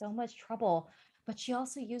be in so much trouble. But she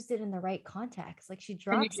also used it in the right context. Like she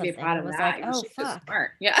dropped something and was like, oh fuck.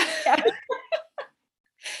 Smart. Yeah.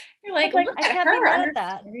 You're like, I can't be mad at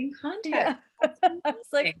that. Context. Yeah. I was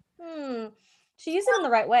like, she used it in the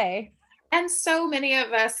right way. And so many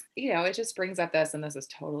of us, you know, it just brings up this, and this is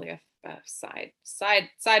totally a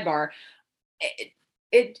sidebar.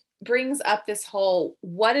 It brings up this whole,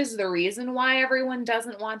 what is the reason why everyone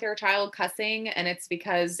doesn't want their child cussing? And it's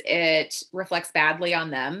because it reflects badly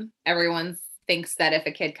on them. Everyone thinks that if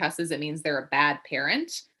a kid cusses, it means they're a bad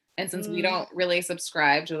parent. And since we don't really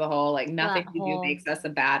subscribe to the whole, like, nothing we do makes us a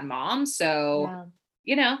bad mom. So,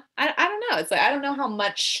 you know, I don't know. It's like, I don't know how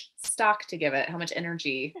much stock to give it, how much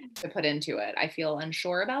energy to put into it. I feel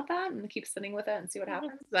unsure about that and keep sitting with it and see what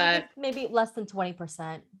happens. But maybe less than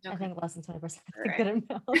 20%. I think less than 20% is a good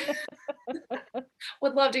amount.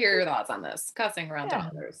 Would love to hear your thoughts on this. Cussing around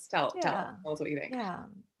toddlers. Tell us what you think. Yeah.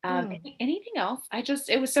 Anything else?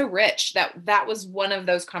 It was so rich that was one of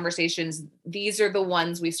those conversations. These are the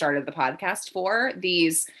ones we started the podcast for.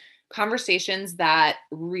 These conversations that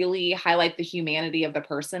really highlight the humanity of the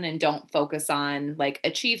person and don't focus on like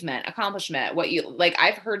achievement, accomplishment, what you like.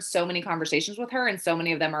 I've heard so many conversations with her and so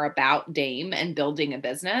many of them are about Dame and building a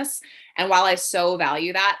business. And while I so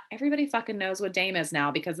value that, everybody fucking knows what Dame is now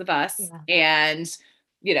because of us. And,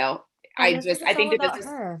 you know, I think that this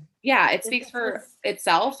is, it speaks for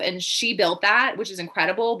itself, and she built that, which is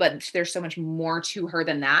incredible, but there's so much more to her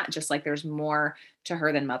than that. Just like there's more to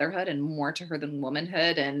her than motherhood and more to her than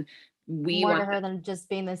womanhood. And more to her than just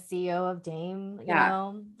being the CEO of Dame, you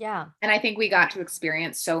know? Yeah. And I think we got to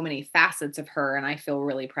experience so many facets of her, and I feel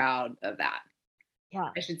really proud of that. Yeah.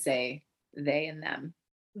 I should say they and them.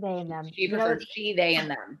 They and them. She prefers she, they,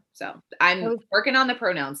 and them. So I'm working on the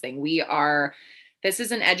pronouns thing. This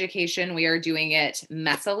is an education. We are doing it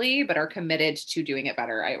messily, but are committed to doing it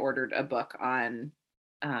better. I ordered a book on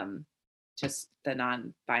just the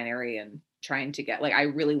non-binary and trying to get, like, I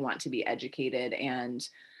really want to be educated and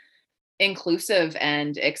inclusive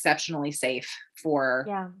and exceptionally safe for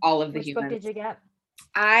all of the humans. Which book did you get?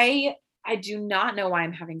 I do not know why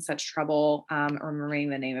I'm having such trouble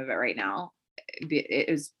remembering the name of it right now. It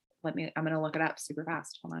is, I'm going to look it up super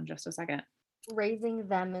fast. Hold on just a second. Raising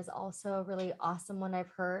Them is also a really awesome one.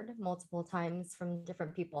 I've heard multiple times from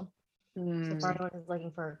different people. So if anyone is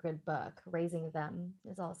looking for a good book, Raising Them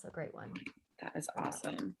is also a great one. That is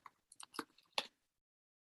awesome. Oh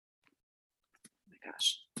my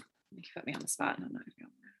gosh. You put me on the spot and I'm not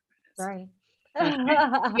Sorry.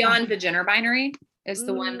 Beyond the Gender Binary is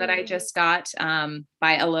the one that I just got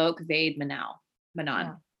by Alok Vaid Manan.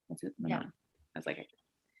 What's it? Manan. I was like,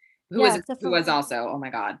 who was also, oh my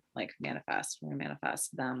God, like we're gonna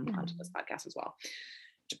manifest them onto this podcast as well.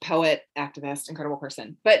 Poet, activist, incredible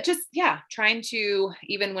person. But just, trying to,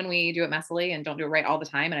 even when we do it messily and don't do it right all the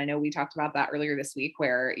time. And I know we talked about that earlier this week,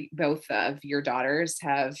 where both of your daughters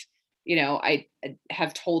have, you know, I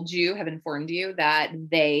have informed you that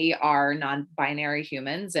they are non-binary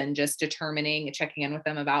humans, and just checking in with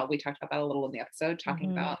them about, we talked about that a little in the episode,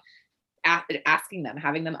 talking about asking them,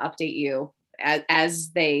 having them update you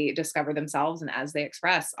as they discover themselves and as they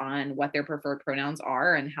express on what their preferred pronouns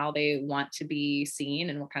are and how they want to be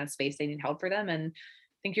seen and what kind of space they need held for them. And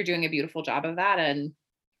I think you're doing a beautiful job of that. And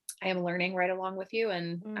I am learning right along with you.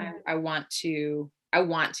 And I want to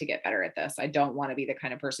get better at this. I don't want to be the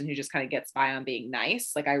kind of person who just kind of gets by on being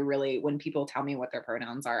nice. Like, when people tell me what their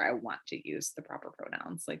pronouns are, I want to use the proper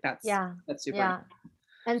pronouns. Like that's super. Yeah.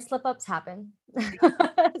 And slip ups happen.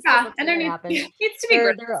 And there needs to be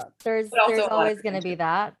there's always going to be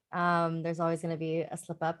that. There's always going to be a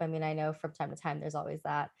slip up. I mean, I know from time to time there's always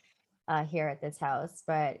that here at this house.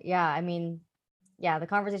 But the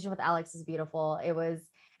conversation with Alex is beautiful. It was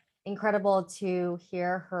incredible to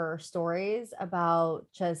hear her stories about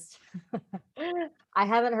just I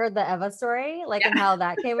haven't heard the Eva story, like, and how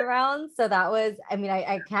that came around. So that was, I mean,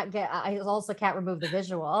 I also can't remove the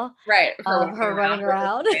visual of her running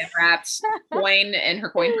around wrapped coin in her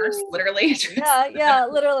coin purse, literally.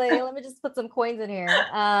 Literally. Let me just put some coins in here.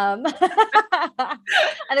 And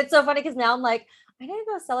it's so funny because now I'm like, I need to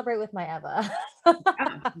go celebrate with my Eva.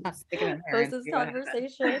 Post this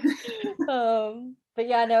conversation. But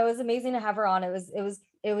no, it was amazing to have her on. It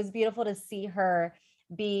was beautiful to see her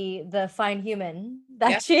be the fine human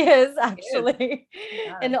that she is, actually,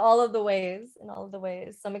 in all of the ways. So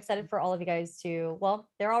I'm excited for all of you guys to, well,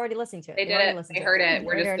 they're already listening to it. They did it. They heard it.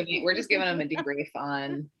 We're just giving them a debrief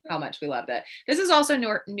on how much we loved it. This is also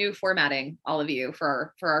new formatting, all of you,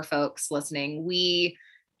 for our folks listening.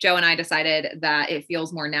 Joe and I decided that it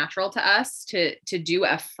feels more natural to us to do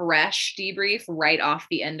a fresh debrief right off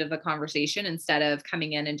the end of the conversation, instead of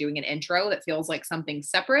coming in and doing an intro that feels like something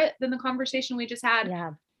separate than the conversation we just had.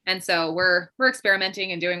 Yeah. And so we're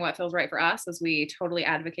experimenting and doing what feels right for us, as we totally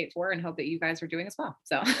advocate for and hope that you guys are doing as well.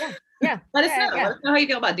 So let us know. Let us know how you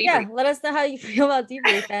feel about debrief. Yeah, let us know how you feel about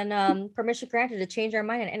debrief, and permission granted to change our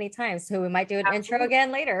mind at any time. So we might do an intro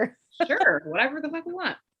again later. Sure, whatever the fuck we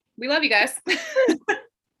want. We love you guys.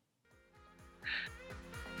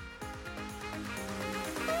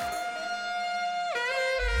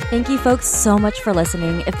 Thank you folks so much for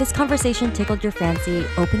listening. If this conversation tickled your fancy,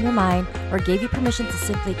 opened your mind, or gave you permission to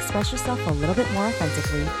simply express yourself a little bit more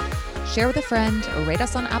authentically, share with a friend, or rate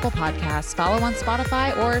us on Apple Podcasts, follow on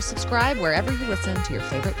Spotify, or subscribe wherever you listen to your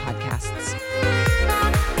favorite podcasts.